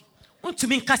something to do.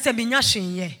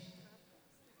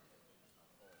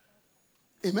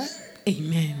 Amen.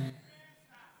 Amen.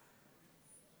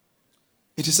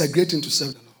 It is a great thing to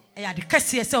serve the Lord.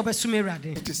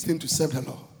 It is a thing to serve the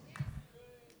Lord.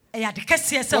 What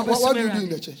do you do in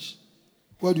the church?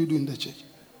 What do you do in the church?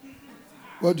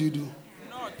 What do you do?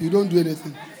 You don't do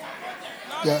anything.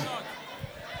 Yeah.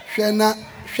 Shena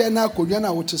Koyana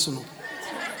Wotisono.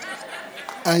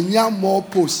 And ya more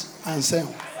posts and say.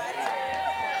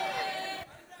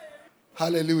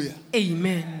 Hallelujah.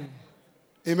 Amen.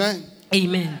 Amen.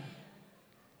 Amen.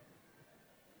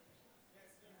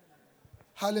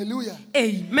 Hallelujah.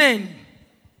 Amen.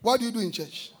 What do you do in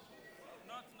church?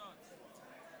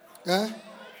 Eh?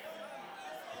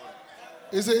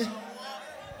 You see?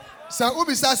 So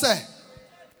Ubi say,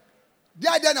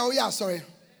 "Dia na we are sorry.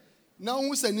 Now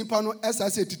who say nipa no esa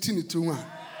say titini tu a.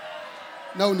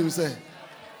 Now nim say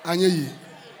anye yi.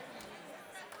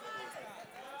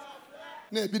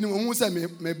 Na ebi ni who say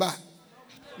me ba.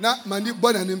 Na mani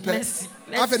born and impress.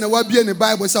 After na wa bia in the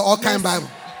Bible say all kind Bible.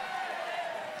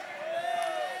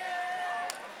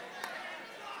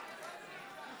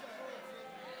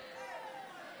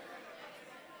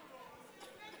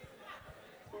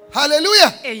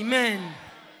 Hallelujah. Amen.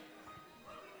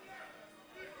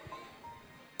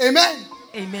 Amen.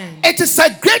 Amen. It is a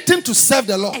great thing to serve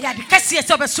the Lord. The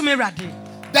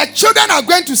children are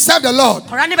going to serve the Lord.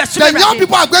 The young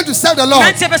people are going to serve the Lord.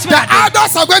 The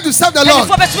adults are going to serve the Lord.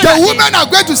 The women are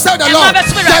going to serve the Lord.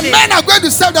 The men are going to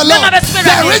serve the Lord.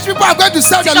 The rich people are going to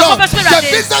serve the Lord.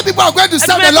 The business people are going to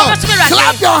serve the Lord.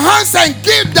 Clap your hands and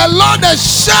give the Lord a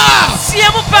shout.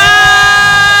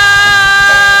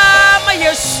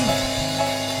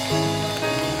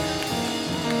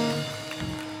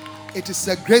 It is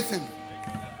a great thing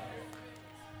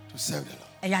to serve the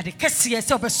Lord.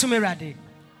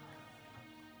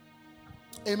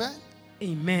 Amen.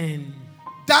 Amen.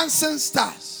 Dancing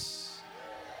stars.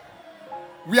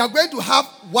 We are going to have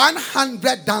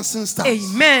 100 dancing stars.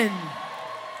 Amen.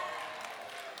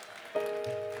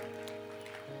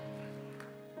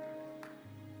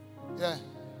 Yeah.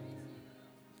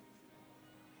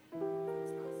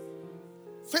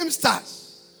 Film stars.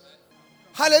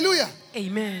 Hallelujah.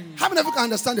 Amen. How many of you can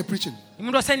understand the preaching?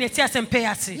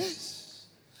 Yes.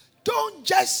 Don't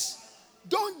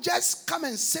just come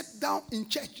and sit down in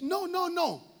church.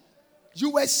 No.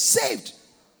 You were saved.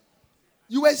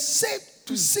 You were saved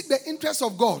to seek the interest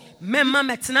of God. You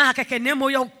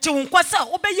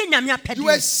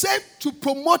were saved to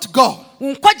promote God.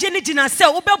 You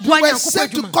were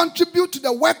saved to contribute to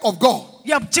the work of God.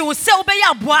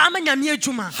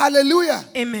 Hallelujah.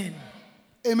 Amen.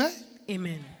 Amen.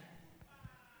 Amen.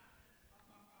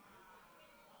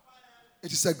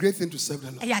 It is a great thing to serve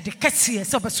the Lord.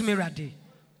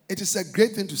 It is a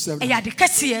great thing to serve the Lord.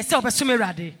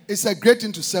 It's a great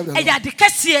thing to serve the Lord. It's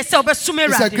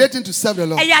a great thing to serve the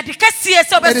Lord.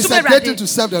 It is a great thing to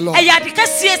serve the Lord. It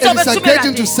is a great thing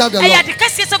to serve the Lord.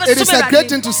 It is a great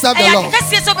thing to serve the Lord.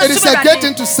 It is a great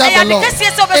thing to serve the Lord.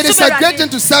 It is a great thing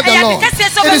to serve the Lord.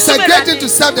 It is a great thing to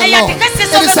serve the Lord.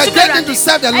 It is a great thing to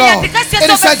serve the Lord.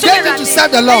 It is a great thing to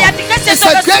serve the Lord. It's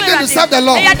a great thing to serve the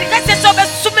Lord.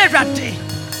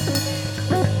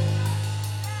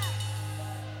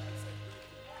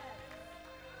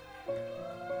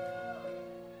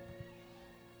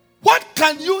 What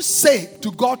can you say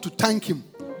to God to thank Him?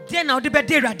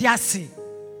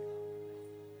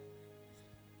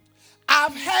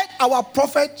 I've heard our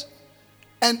prophet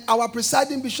and our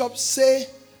presiding bishop say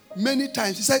many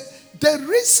times, he said, the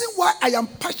reason why I am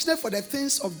passionate for the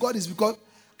things of God is because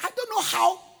I don't know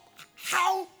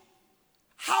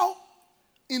how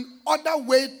in other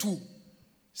way to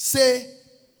say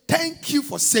thank you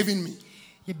for saving me.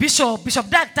 Bishop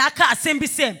Dr. Assembly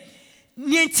said,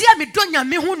 you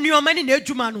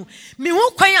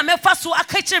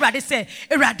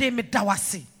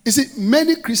see,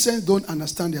 many Christians don't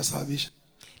understand their salvation.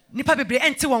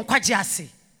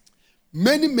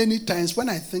 Many times when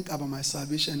I think about my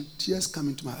salvation, tears come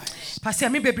into my eyes.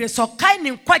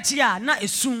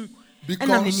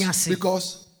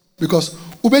 Because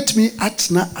ubet me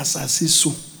atna asase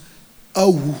so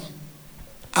awu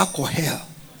akọ hell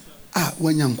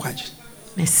wanya nkwaje.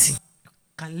 Mercy.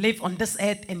 Can live on this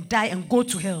earth and die and go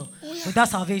to hell without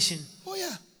salvation. Oh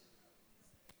yeah.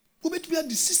 Ubet me at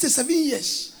the 67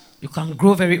 years. You can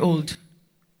grow very old.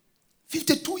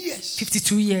 52 years.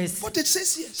 52 years.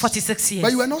 46 years. 46 years.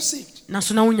 But you were not saved.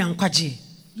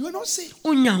 You were not saved.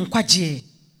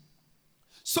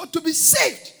 So to be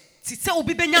saved, it's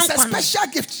a special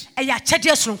gift.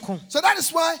 So that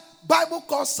is why Bible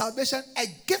calls salvation a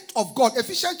gift of God.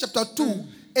 Ephesians chapter 2,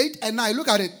 8 and 9. Look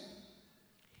at it.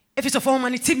 If it's a form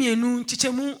of Timianu,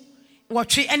 Chichemu, what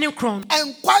tree any crown.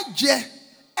 And kwaje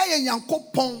eye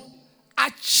Nyankopon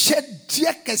ache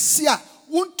die kesia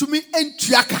wontumi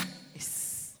entuaka.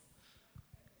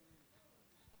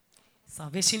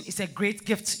 Salvation is a great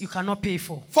gift you cannot pay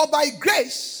for. For by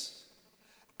grace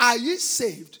are ye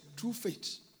saved through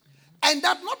faith, and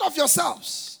that not of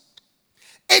yourselves.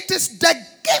 It is the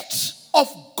gift of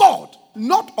God,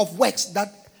 not of works,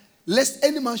 that lest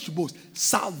any man should boast.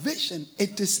 Salvation,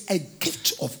 it is a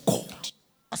gift of God.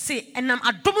 Say, and I'm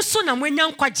a domuson and when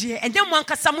young kwaje, and then one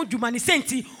casamu dumani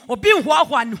senti, or being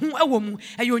one who a woman,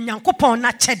 and your young coupon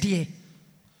not chedie.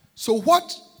 So,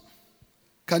 what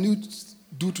can you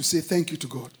do to say thank you to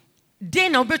God?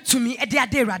 Then over to me a day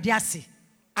radiasi.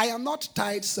 I am not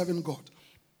tied 7 God.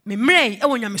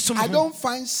 I don't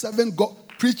find 7 God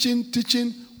preaching,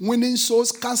 teaching, winning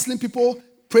souls, counseling people,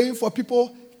 praying for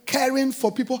people, caring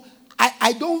for people.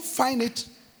 I don't find it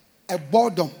a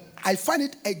boredom. I find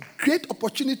it a great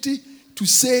opportunity to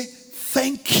say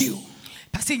thank you.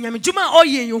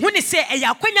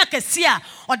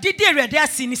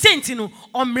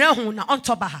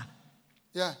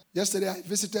 Yeah, yesterday I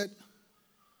visited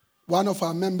one of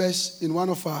our members in one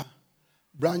of our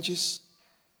branches.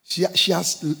 She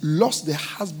has lost the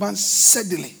husband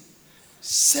suddenly.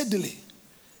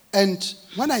 And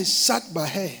when I sat by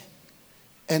her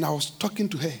and I was talking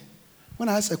to her, when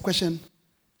I asked a question,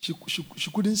 she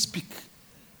couldn't speak,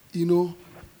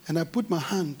 and I put my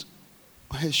hand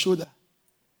on her shoulder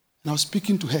and I was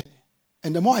speaking to her.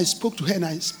 And the more I spoke to her and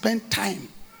I spent time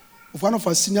with one of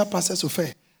our senior pastors of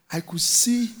her, I could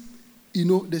see,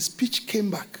 the speech came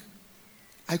back.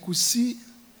 I could see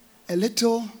a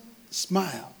little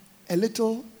smile, a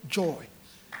little joy.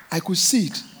 I could see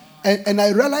it. And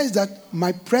I realized that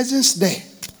my presence there,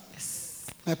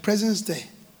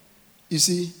 you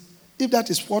see, if that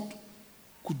is what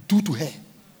could do to her,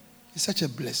 it's such a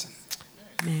blessing.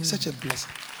 Amen. Such a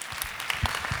blessing.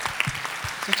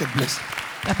 Such a blessing.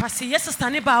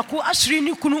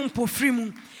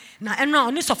 Na eno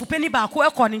oni sofupeni ba ko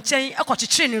ekọ ne nchen ekọ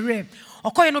chichire ne re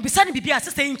okoye no bisa ne bibia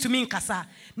sese ntumi nkasa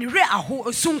ne re aho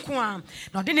osunku a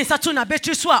na ode ne satu na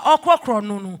betri so a okrokro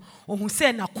no ohun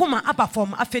se na koma aba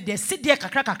form afede sidie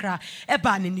kakra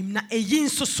eba nanim na eyi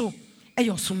nsoso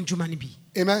eyosom djuma ne bi.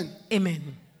 Amen.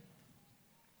 Amen.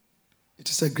 It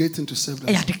is a great thing to serve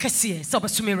the Lord.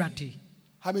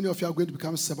 How many of you are going to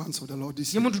become servants of the Lord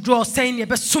this year? Servants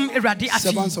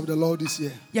of the Lord this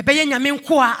year.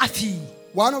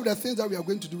 One of the things that we are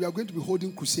going to do, we are going to be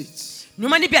holding crusades at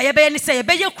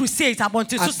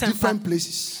different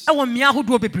places. When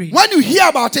you hear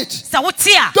about it,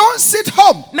 don't sit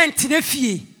home. Arrive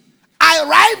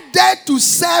there to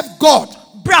serve God.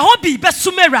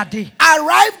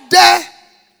 Arrive there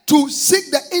to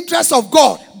seek the interest of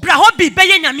God. Arrive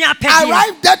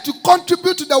there to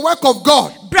contribute to the work of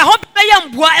God.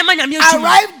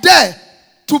 Arrive there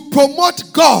to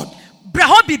promote God.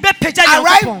 Arrive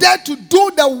there to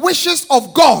do the wishes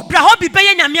of God.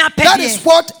 That is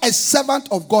what a servant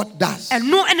of God does.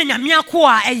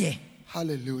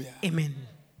 Hallelujah. Amen.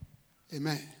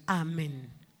 Amen. Amen.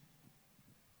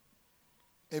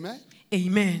 Amen.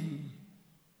 Amen.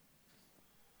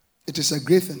 It is a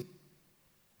great thing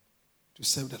to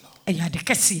serve the Lord. It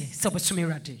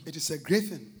is a great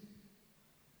thing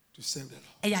to serve the Lord.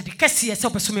 It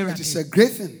is a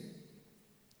great thing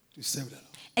to serve the Lord.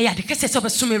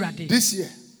 This year,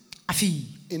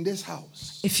 in this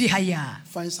house,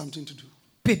 find something to do.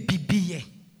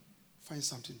 Find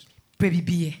something to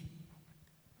do.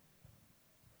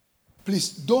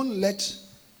 Please don't let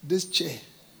this chair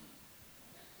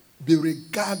be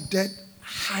regarded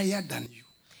higher than you.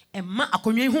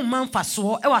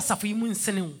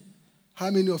 How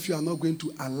many of you are not going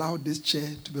to allow this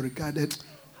chair to be regarded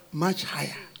much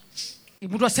higher?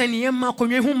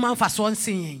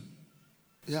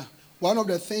 Yeah. One of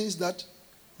the things that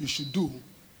you should do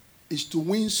is to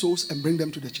win souls and bring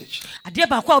them to the church. Now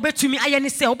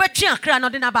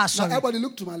everybody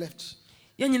look to my left.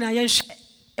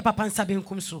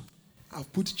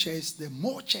 I've put chairs there,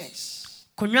 more chairs.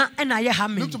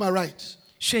 Look to my right.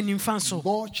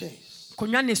 More chairs.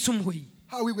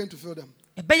 How are we going to fill them?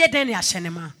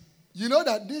 You know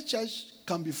that this church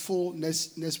can be full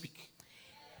next week.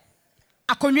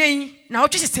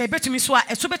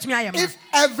 If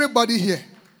everybody here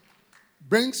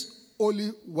brings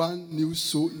only one new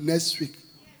soul next week,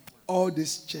 all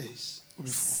these chairs will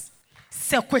be full.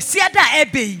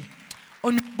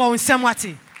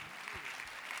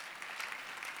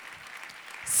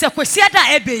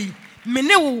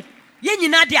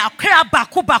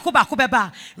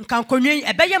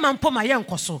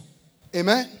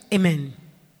 Amen. Amen.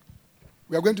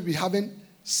 We are going to be having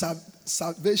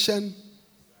salvation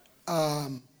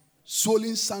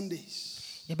souling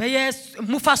Sundays.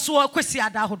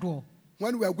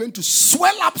 When we are going to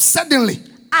swell up suddenly.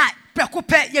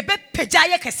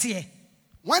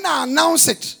 When I announce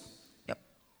it,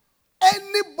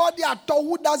 anybody at all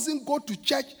who doesn't go to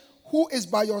church, who is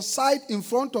by your side, in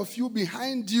front of you,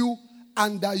 behind you,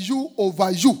 under you,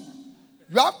 over you,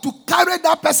 you have to carry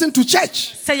that person to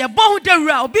church.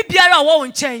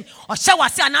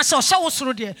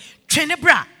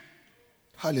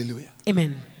 Hallelujah.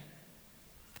 Amen.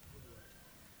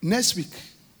 Next week,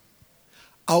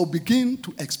 I'll begin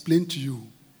to explain to you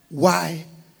why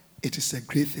it is a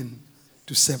great thing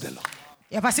to serve the Lord.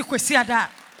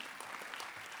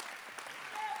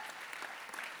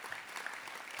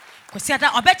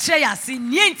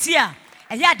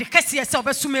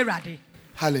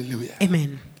 Hallelujah.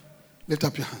 Amen. Lift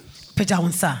up your hands.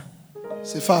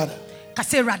 Say, Father.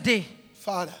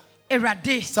 Father.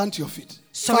 Stand to your feet.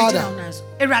 Father.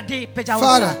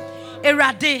 Father.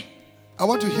 I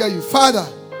want to hear you. Father.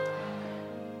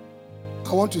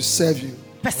 I want to serve you.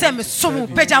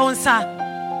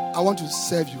 I want to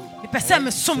serve you.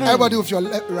 Everybody with your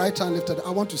right hand lifted. I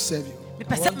want to serve you.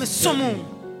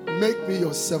 Make me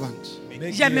your servant.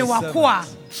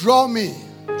 Draw me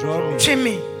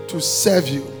to serve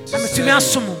you.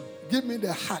 Give me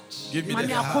the heart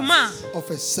of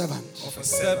a servant.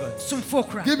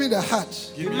 Give me the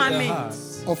heart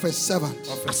of a servant.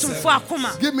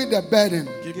 Give me the burden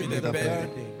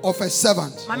of a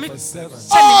servant.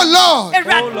 Oh Lord,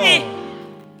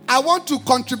 I want to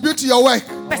contribute to your work.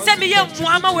 I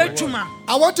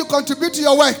want to contribute to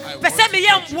your work.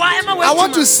 I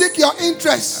want to seek your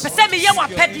interest.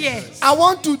 I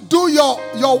want to do your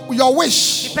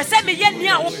wish.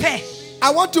 I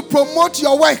want to promote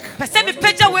your work.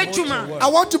 I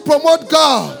want to promote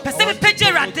God.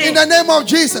 In the name of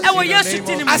Jesus.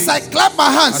 As I clap my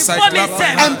hands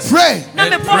and pray,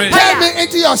 turn me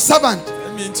into your servant.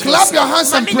 Clap your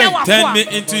hands and pray. Turn me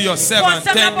into your servant.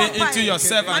 Turn me into your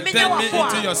servant. Turn me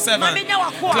into your servant.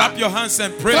 Clap your hands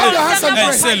and pray.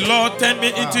 And say, Lord, turn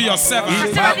me into your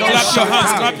servant. Clap your hands.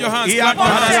 Clap your hands. Clap your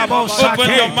hands. Open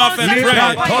your mouth and pray.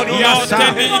 Lord,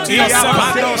 turn me into your servant.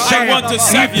 I want to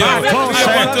serve you.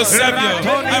 I want to serve you.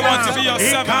 I want to be your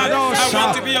servant. I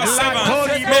want to be your servant.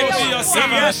 Make me your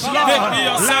servant. Make me your servant. Make me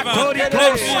your servant. Make me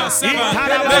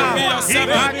your servant. Make me your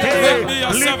servant. Make me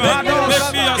your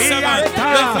servant.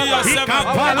 Make me your servant.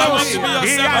 I want to be your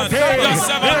servant. Your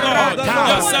servant, Lord.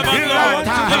 Your servant, Lord.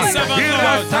 Your servant, Lord.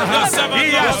 Your servant,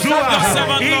 Lord. Your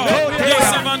servant, Lord. Your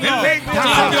servant, Lord.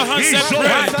 Clap your hands and pray.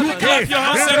 Clap your hands and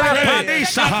pray. Clap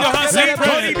your hands and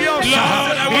pray.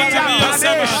 Lord, I want to be your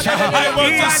servant. I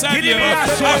want to serve you. I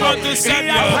want to serve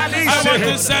you. I want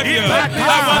to serve you. I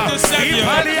want to serve you. I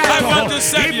want to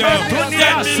serve you.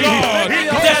 Tell me, Lord.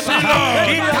 Tell me, Lord.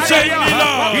 Change me,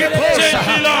 Lord. Change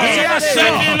me, Lord.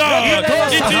 Change me, Lord.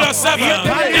 Into your servant,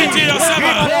 into your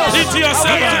servant, into your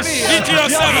servant, into your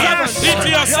servant, into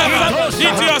your servant,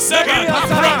 into your servant.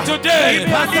 From today,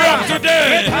 from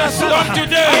today, from today,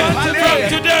 from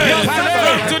today,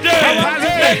 from today,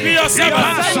 make me your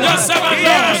servant, Lord, your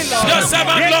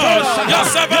servant, Lord, your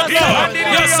servant, Lord,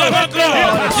 your servant,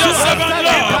 Lord, your servant, Lord, your servant,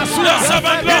 Lord, your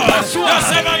servant, Lord, your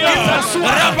servant, Lord.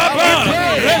 Rababa,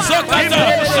 Rezokata,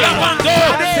 Ramando,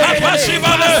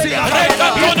 Apashibale,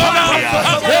 Rekatonona,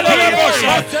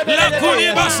 La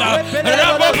Kuribasa,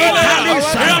 Rabobela,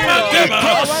 Ramakeba,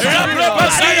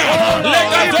 Rabobasaya,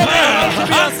 Legatona,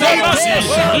 Antomasi,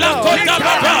 La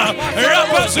Kotababa,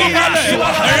 Rabosumale,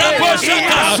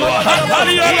 Raboshaka,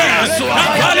 Apariole,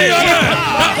 Apariole,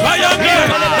 Apayande,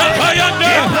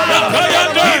 Apayande,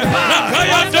 Apayande,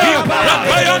 Apayande,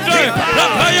 Apayande,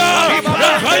 Apaya,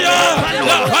 Apaya,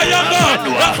 Apayanda,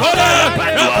 Apole,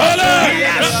 Apole,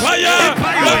 Apaya,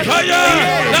 Apaya,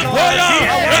 Apaya,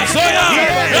 Soya,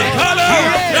 Rakala,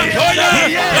 Rakoya,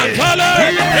 Rakala,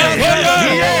 Rakoya.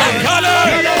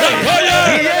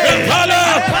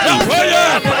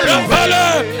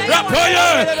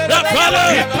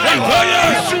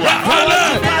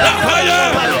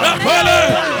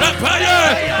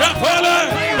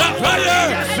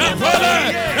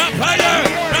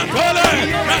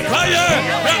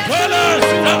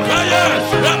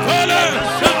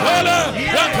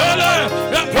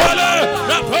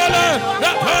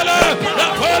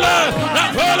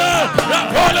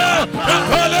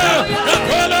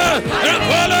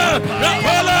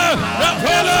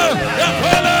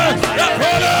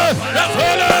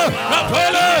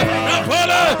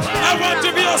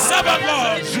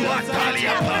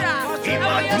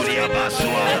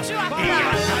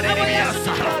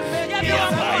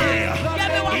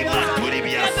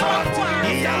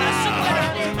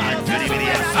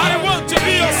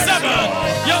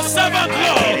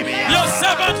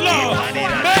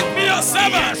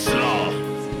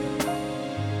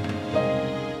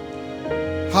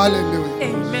 Hallelujah.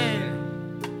 Amen.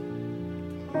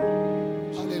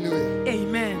 Hallelujah.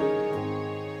 Amen.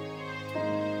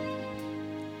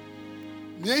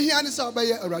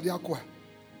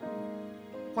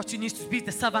 What you need to be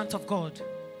the servant of God.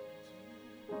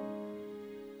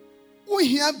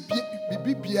 You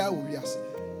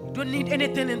don't need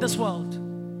anything in this world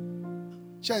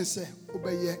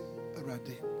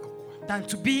than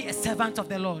to be a servant of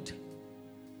the Lord.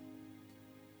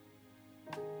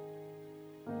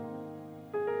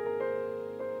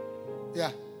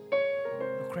 Yeah.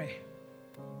 Okay.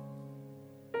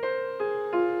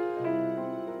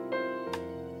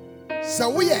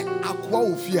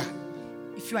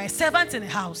 If you are a servant in a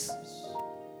house,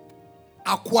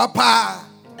 a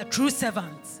true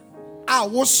servant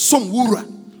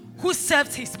who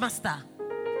serves his master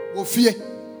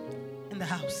in the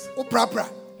house,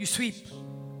 you sweep,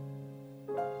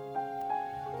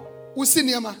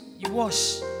 you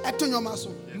wash,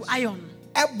 you iron,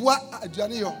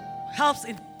 helps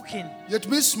in cooking,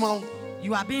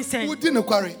 you are being sent,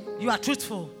 you are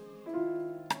truthful.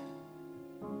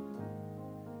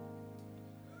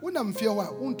 When you're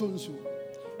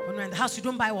in the house, you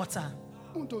don't buy water.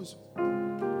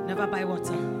 Never buy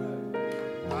water.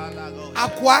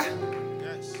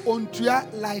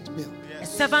 Light bill. A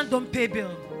servant don't pay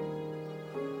bill.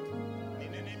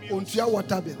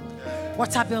 Water bill.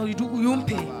 Water bill you won't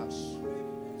pay.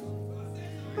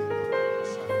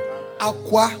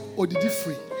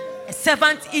 Free. A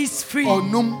servant is free.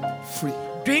 Free.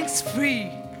 Drinks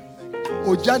free.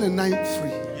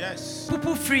 Free. Yes.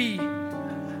 Poo free.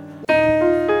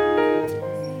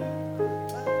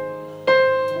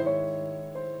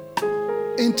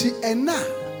 Enti ena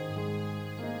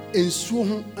ensuo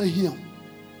ho ahia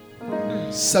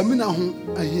samina ho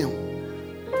ahia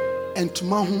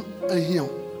entuma ho ahia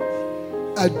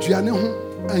aduane ho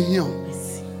ahia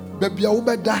babia wo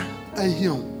beda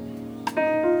ahia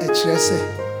e kire se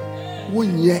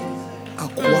wonye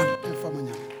akwa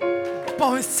enfamanya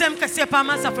Ponsem kase pa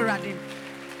masafarade.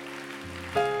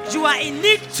 You are in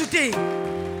need today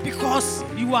because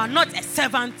you are not a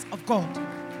servant of God.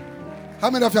 How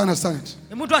many of you understand it?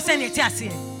 Do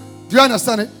you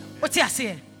understand it?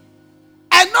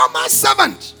 A normal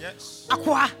servant. Yes.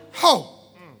 How?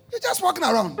 You're just walking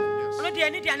around. Yes.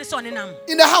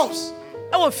 In the house.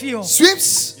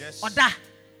 Sweeps. Yes.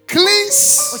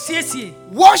 Cleans.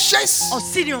 Washes.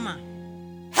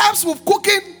 Helps with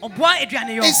cooking.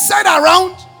 Inside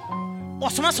around.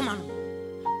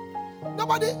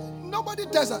 Nobody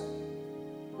does that.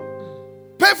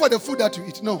 Pay for the food that you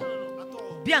eat. No.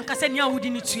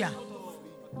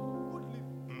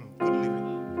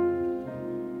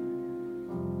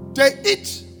 They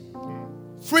eat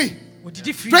free.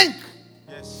 Drink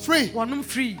free.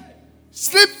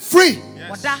 Sleep free.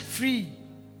 Free.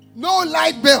 No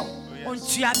light bill.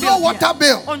 No water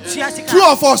bill. True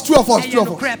of us. So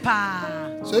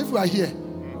if we are here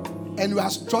and we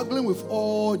are struggling with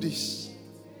all this,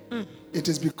 it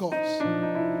is because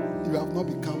you have not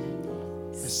become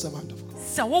a servant of God.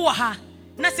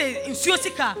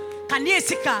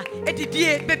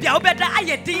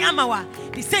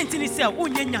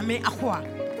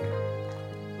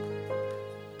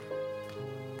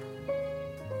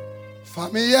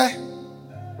 Famille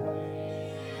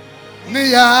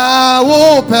Nia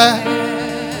wope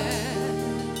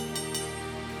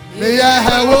Nia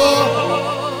hawo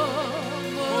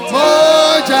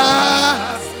Moja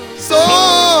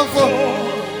Sofo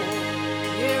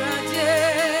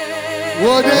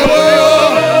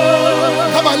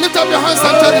Come on, lift up your hands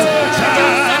and tell him.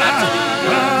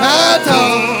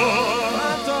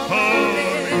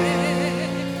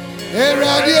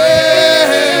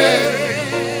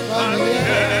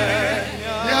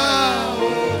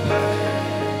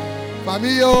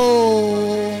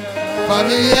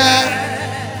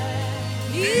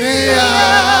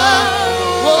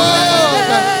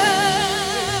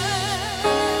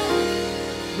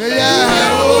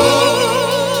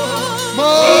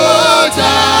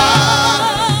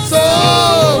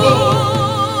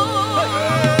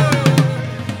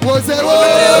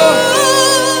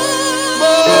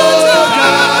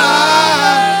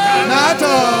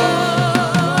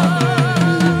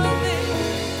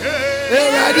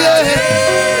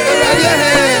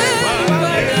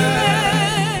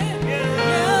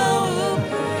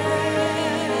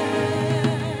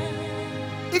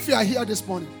 If you are here this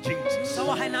morning, Jesus,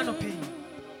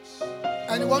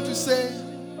 and you want to say,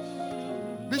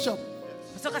 Bishop,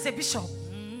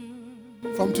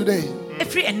 from today,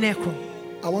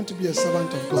 I want to be a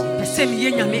servant of God.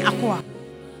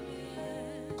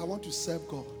 I want to serve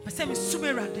God.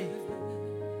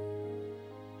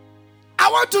 I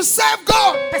want to serve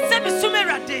God.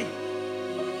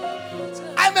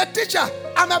 I'm a teacher.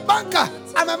 I'm a banker.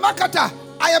 I'm a marketer.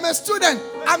 I am a student.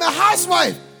 I'm a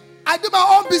housewife. I do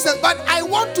my own business, but I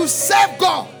want to serve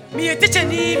God.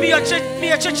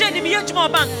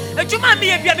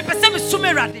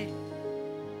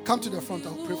 Come to the front,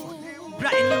 I'll pray for you.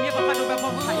 Come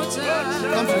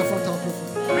to the front, I'll pray for you.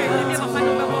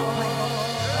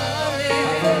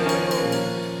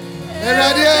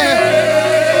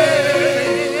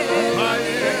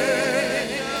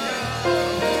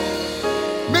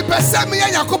 Me pese me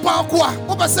Yakoba akwa.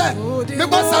 Wo pese me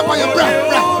boss up your bra.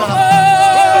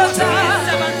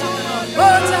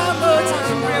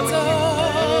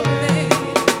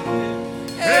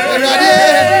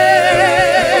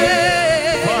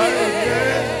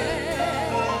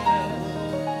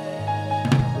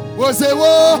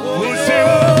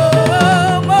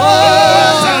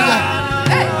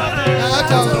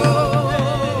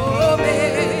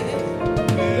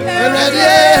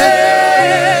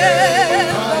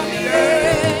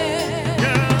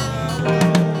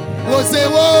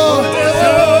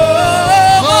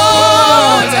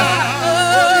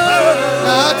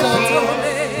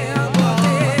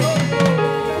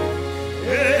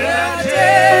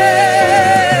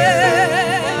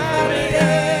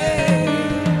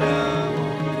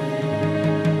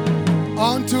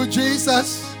 Unto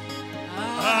Jesus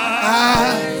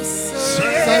I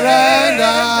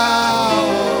surrender.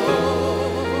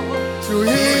 To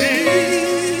Him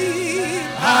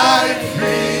I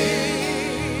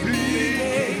freely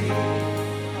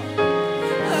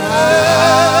I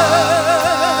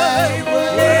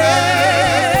will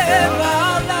ever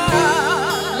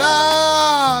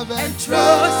love and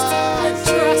trust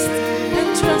in Him.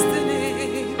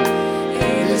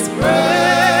 In His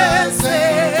presence.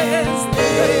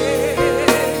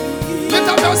 Lift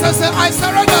up your hands and say, I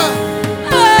surrender.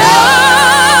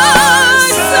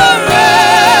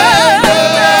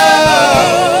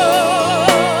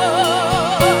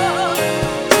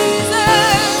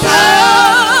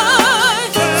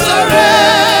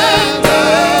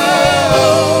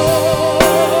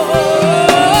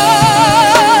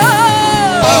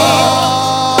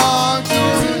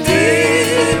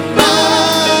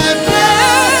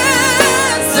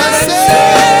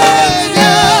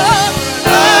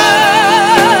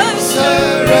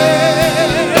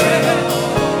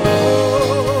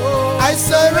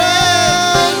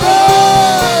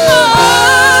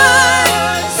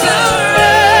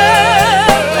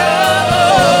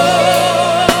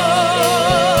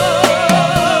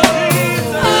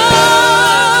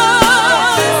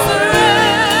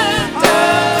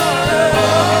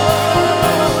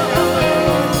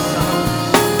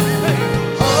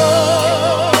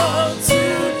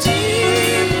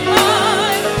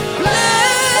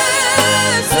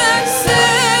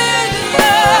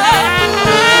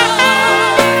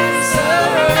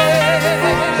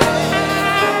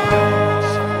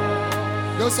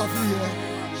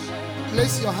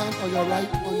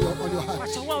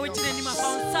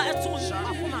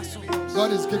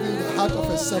 God is giving you the heart of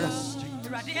a servant.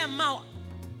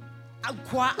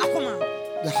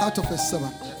 The heart of a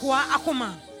servant.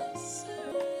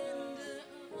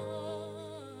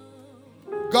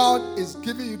 God is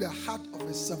giving you the heart of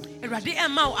a servant.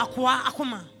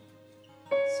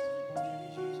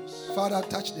 Father,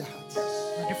 touch their hearts.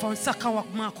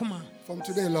 From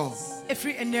today, Lord,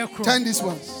 turn these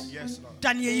ones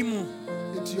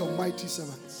into your mighty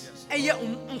servants.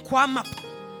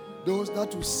 Those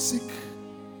that will seek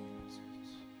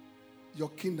your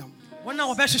kingdom,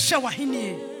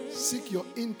 seek your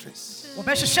interests,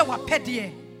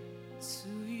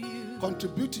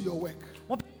 contribute to your work,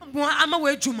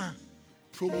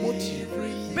 promote you.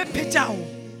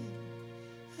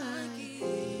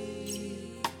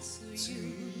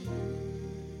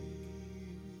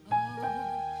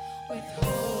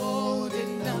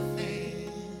 Withholding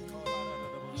nothing,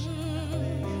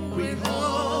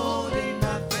 withholding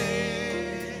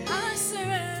nothing. I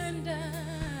surrender.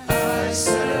 I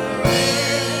surrender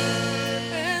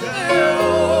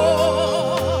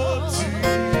all to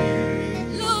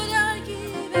you. Lord, I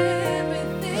give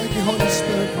everything. Thank you, Holy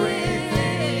Spirit.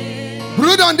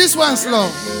 Brood on these ones,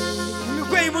 Lord.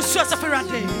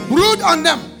 Brood on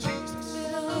them.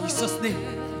 Jesus' name.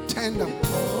 Turn them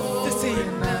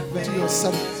to your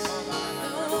servants.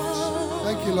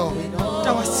 Thank you, Lord. In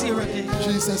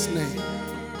Jesus' name.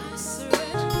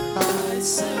 I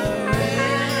surrender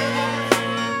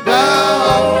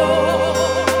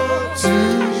to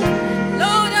you.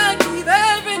 Lord, I give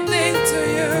everything to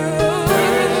you.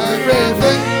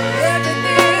 Everything.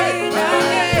 Everything I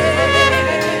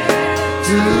give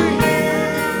to you.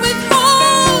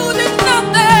 Withholding nothing.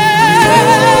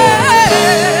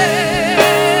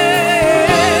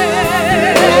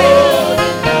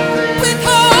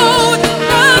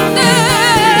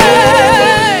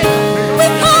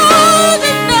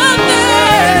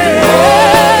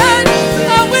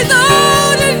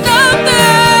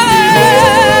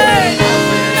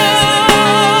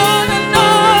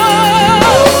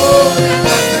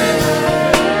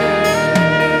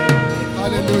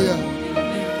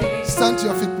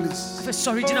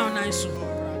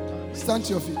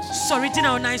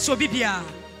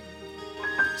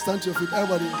 Stand to your feet,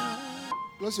 everybody.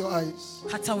 Close your eyes.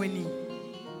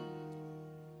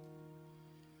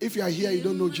 If you are here, you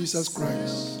don't know Jesus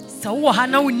Christ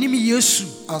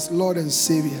as Lord and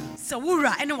Savior. You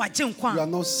are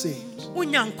not saved.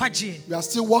 You are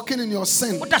still walking in your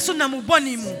sin. You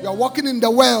are walking in the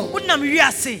world,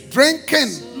 drinking,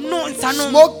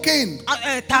 smoking,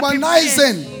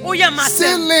 humanizing,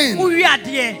 stealing,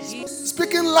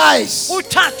 speaking lies,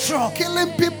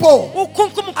 killing people,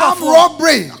 armed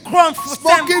robbery,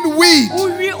 smoking weed.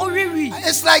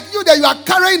 It's like you that you are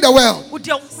carrying the world.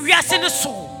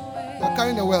 You are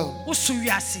carrying the world.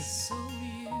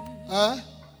 Huh?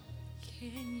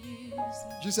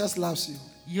 Jesus loves you.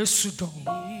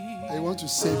 I want to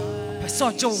save you.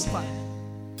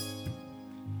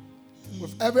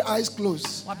 With every eyes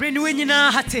closed.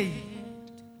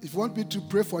 If you want me to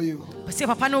pray for you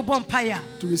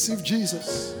to receive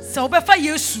Jesus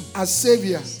as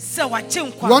Savior,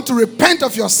 you want to repent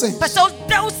of your sins,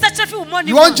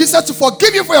 you want Jesus to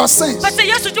forgive you for your sins,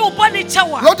 you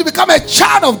want to become a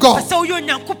child of God,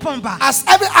 as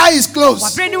every eye is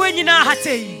closed,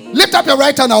 lift up your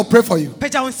right hand, I'll pray for you. You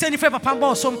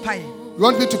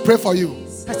want me to pray for you?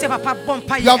 You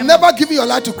have never given your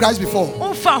life to Christ before.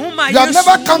 You have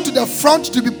never come to the front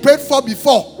to be prayed for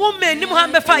before. You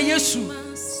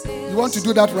want to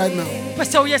do that right now.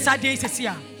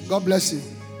 God bless you.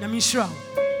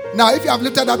 Now, if you have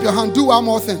lifted up your hand, do one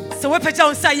more thing.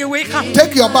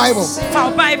 Take your Bible,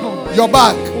 your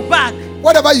bag,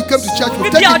 whatever you came to church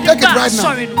with, take it right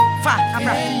now.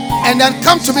 And then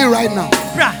come to me right now.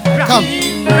 Come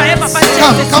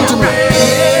to me.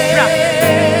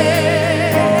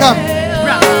 Come.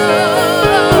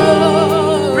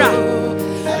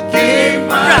 I gave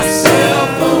myself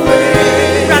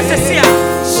away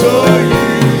so you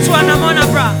can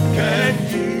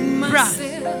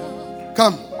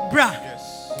come.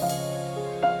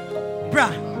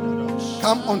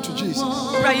 Come unto Jesus.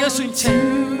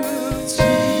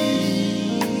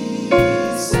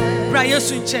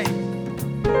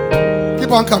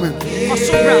 Keep on coming.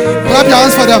 Clap your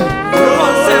hands for them.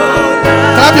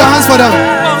 Clap your hands for them.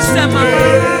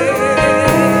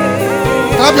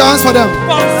 Clap your hands for them.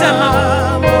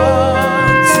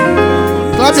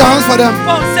 Clap your hands for them.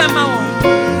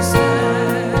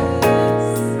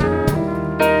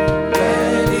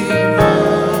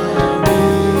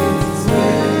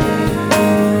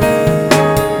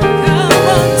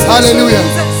 Hallelujah.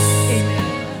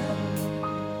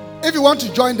 If you want to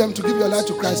join them to give your life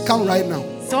to Christ, come right now.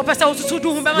 You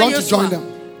want to join them?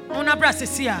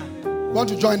 You want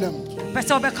to join them?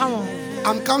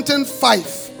 I'm counting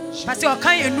 5.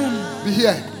 Be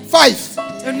here. 5.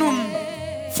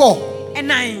 4.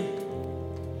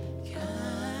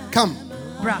 Come.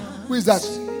 Who is that?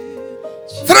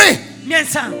 3.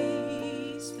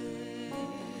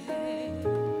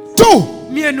 2.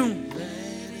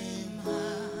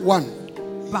 1.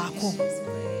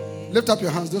 Lift up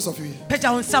your hands, those of you here.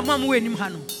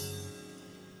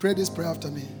 Pray this prayer after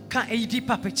me.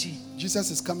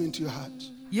 Jesus is coming into your heart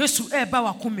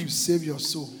to save your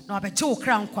soul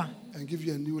and give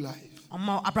you a new life.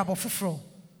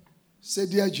 Say,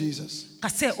 dear Jesus.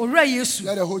 Let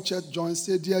the whole church join.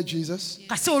 Say, dear Jesus,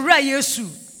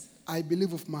 I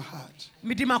believe with my heart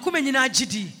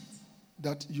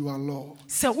that you are Lord.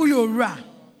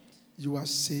 You are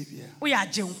Savior.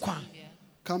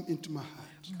 Come into my heart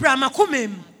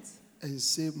and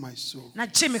save my soul.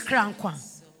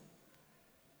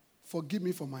 Forgive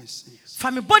me for my sins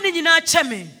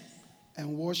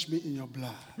and wash me in your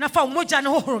blood.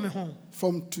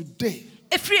 From today,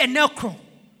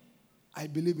 I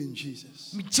believe in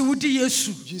Jesus.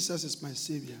 Jesus is my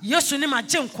Savior.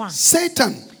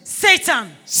 Satan,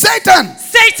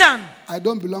 I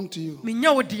don't belong to you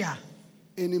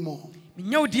anymore.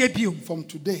 From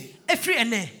today,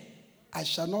 I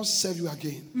shall not serve you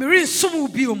again.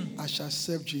 I shall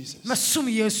serve Jesus.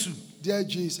 Dear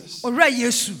Jesus,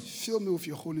 fill me with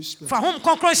your Holy Spirit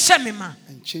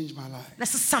and change my life.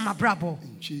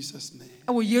 In Jesus' name.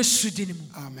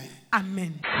 Amen.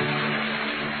 Amen.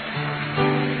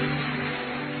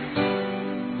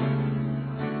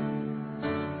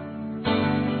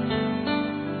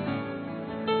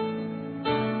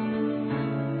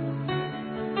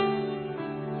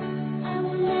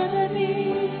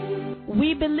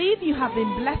 We believe you have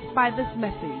been blessed by this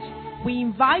message. We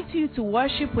invite you to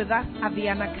worship with us at the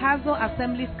Anagkazo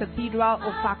Assemblies Cathedral of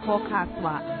Ofako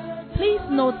Kaswa. Please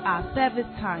note our service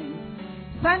times.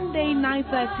 Sunday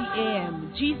 9:30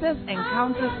 a.m. Jesus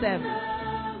Encounter Service.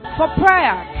 For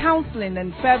prayer, counseling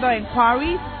and further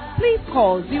inquiries, please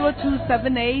call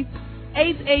 0278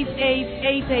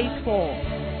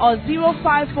 or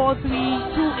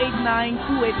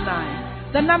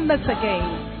 0543-289-289. The numbers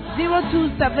again,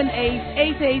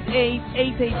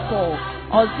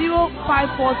 0278-888-884 or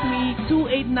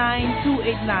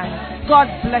 0543-289-289. God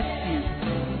bless you.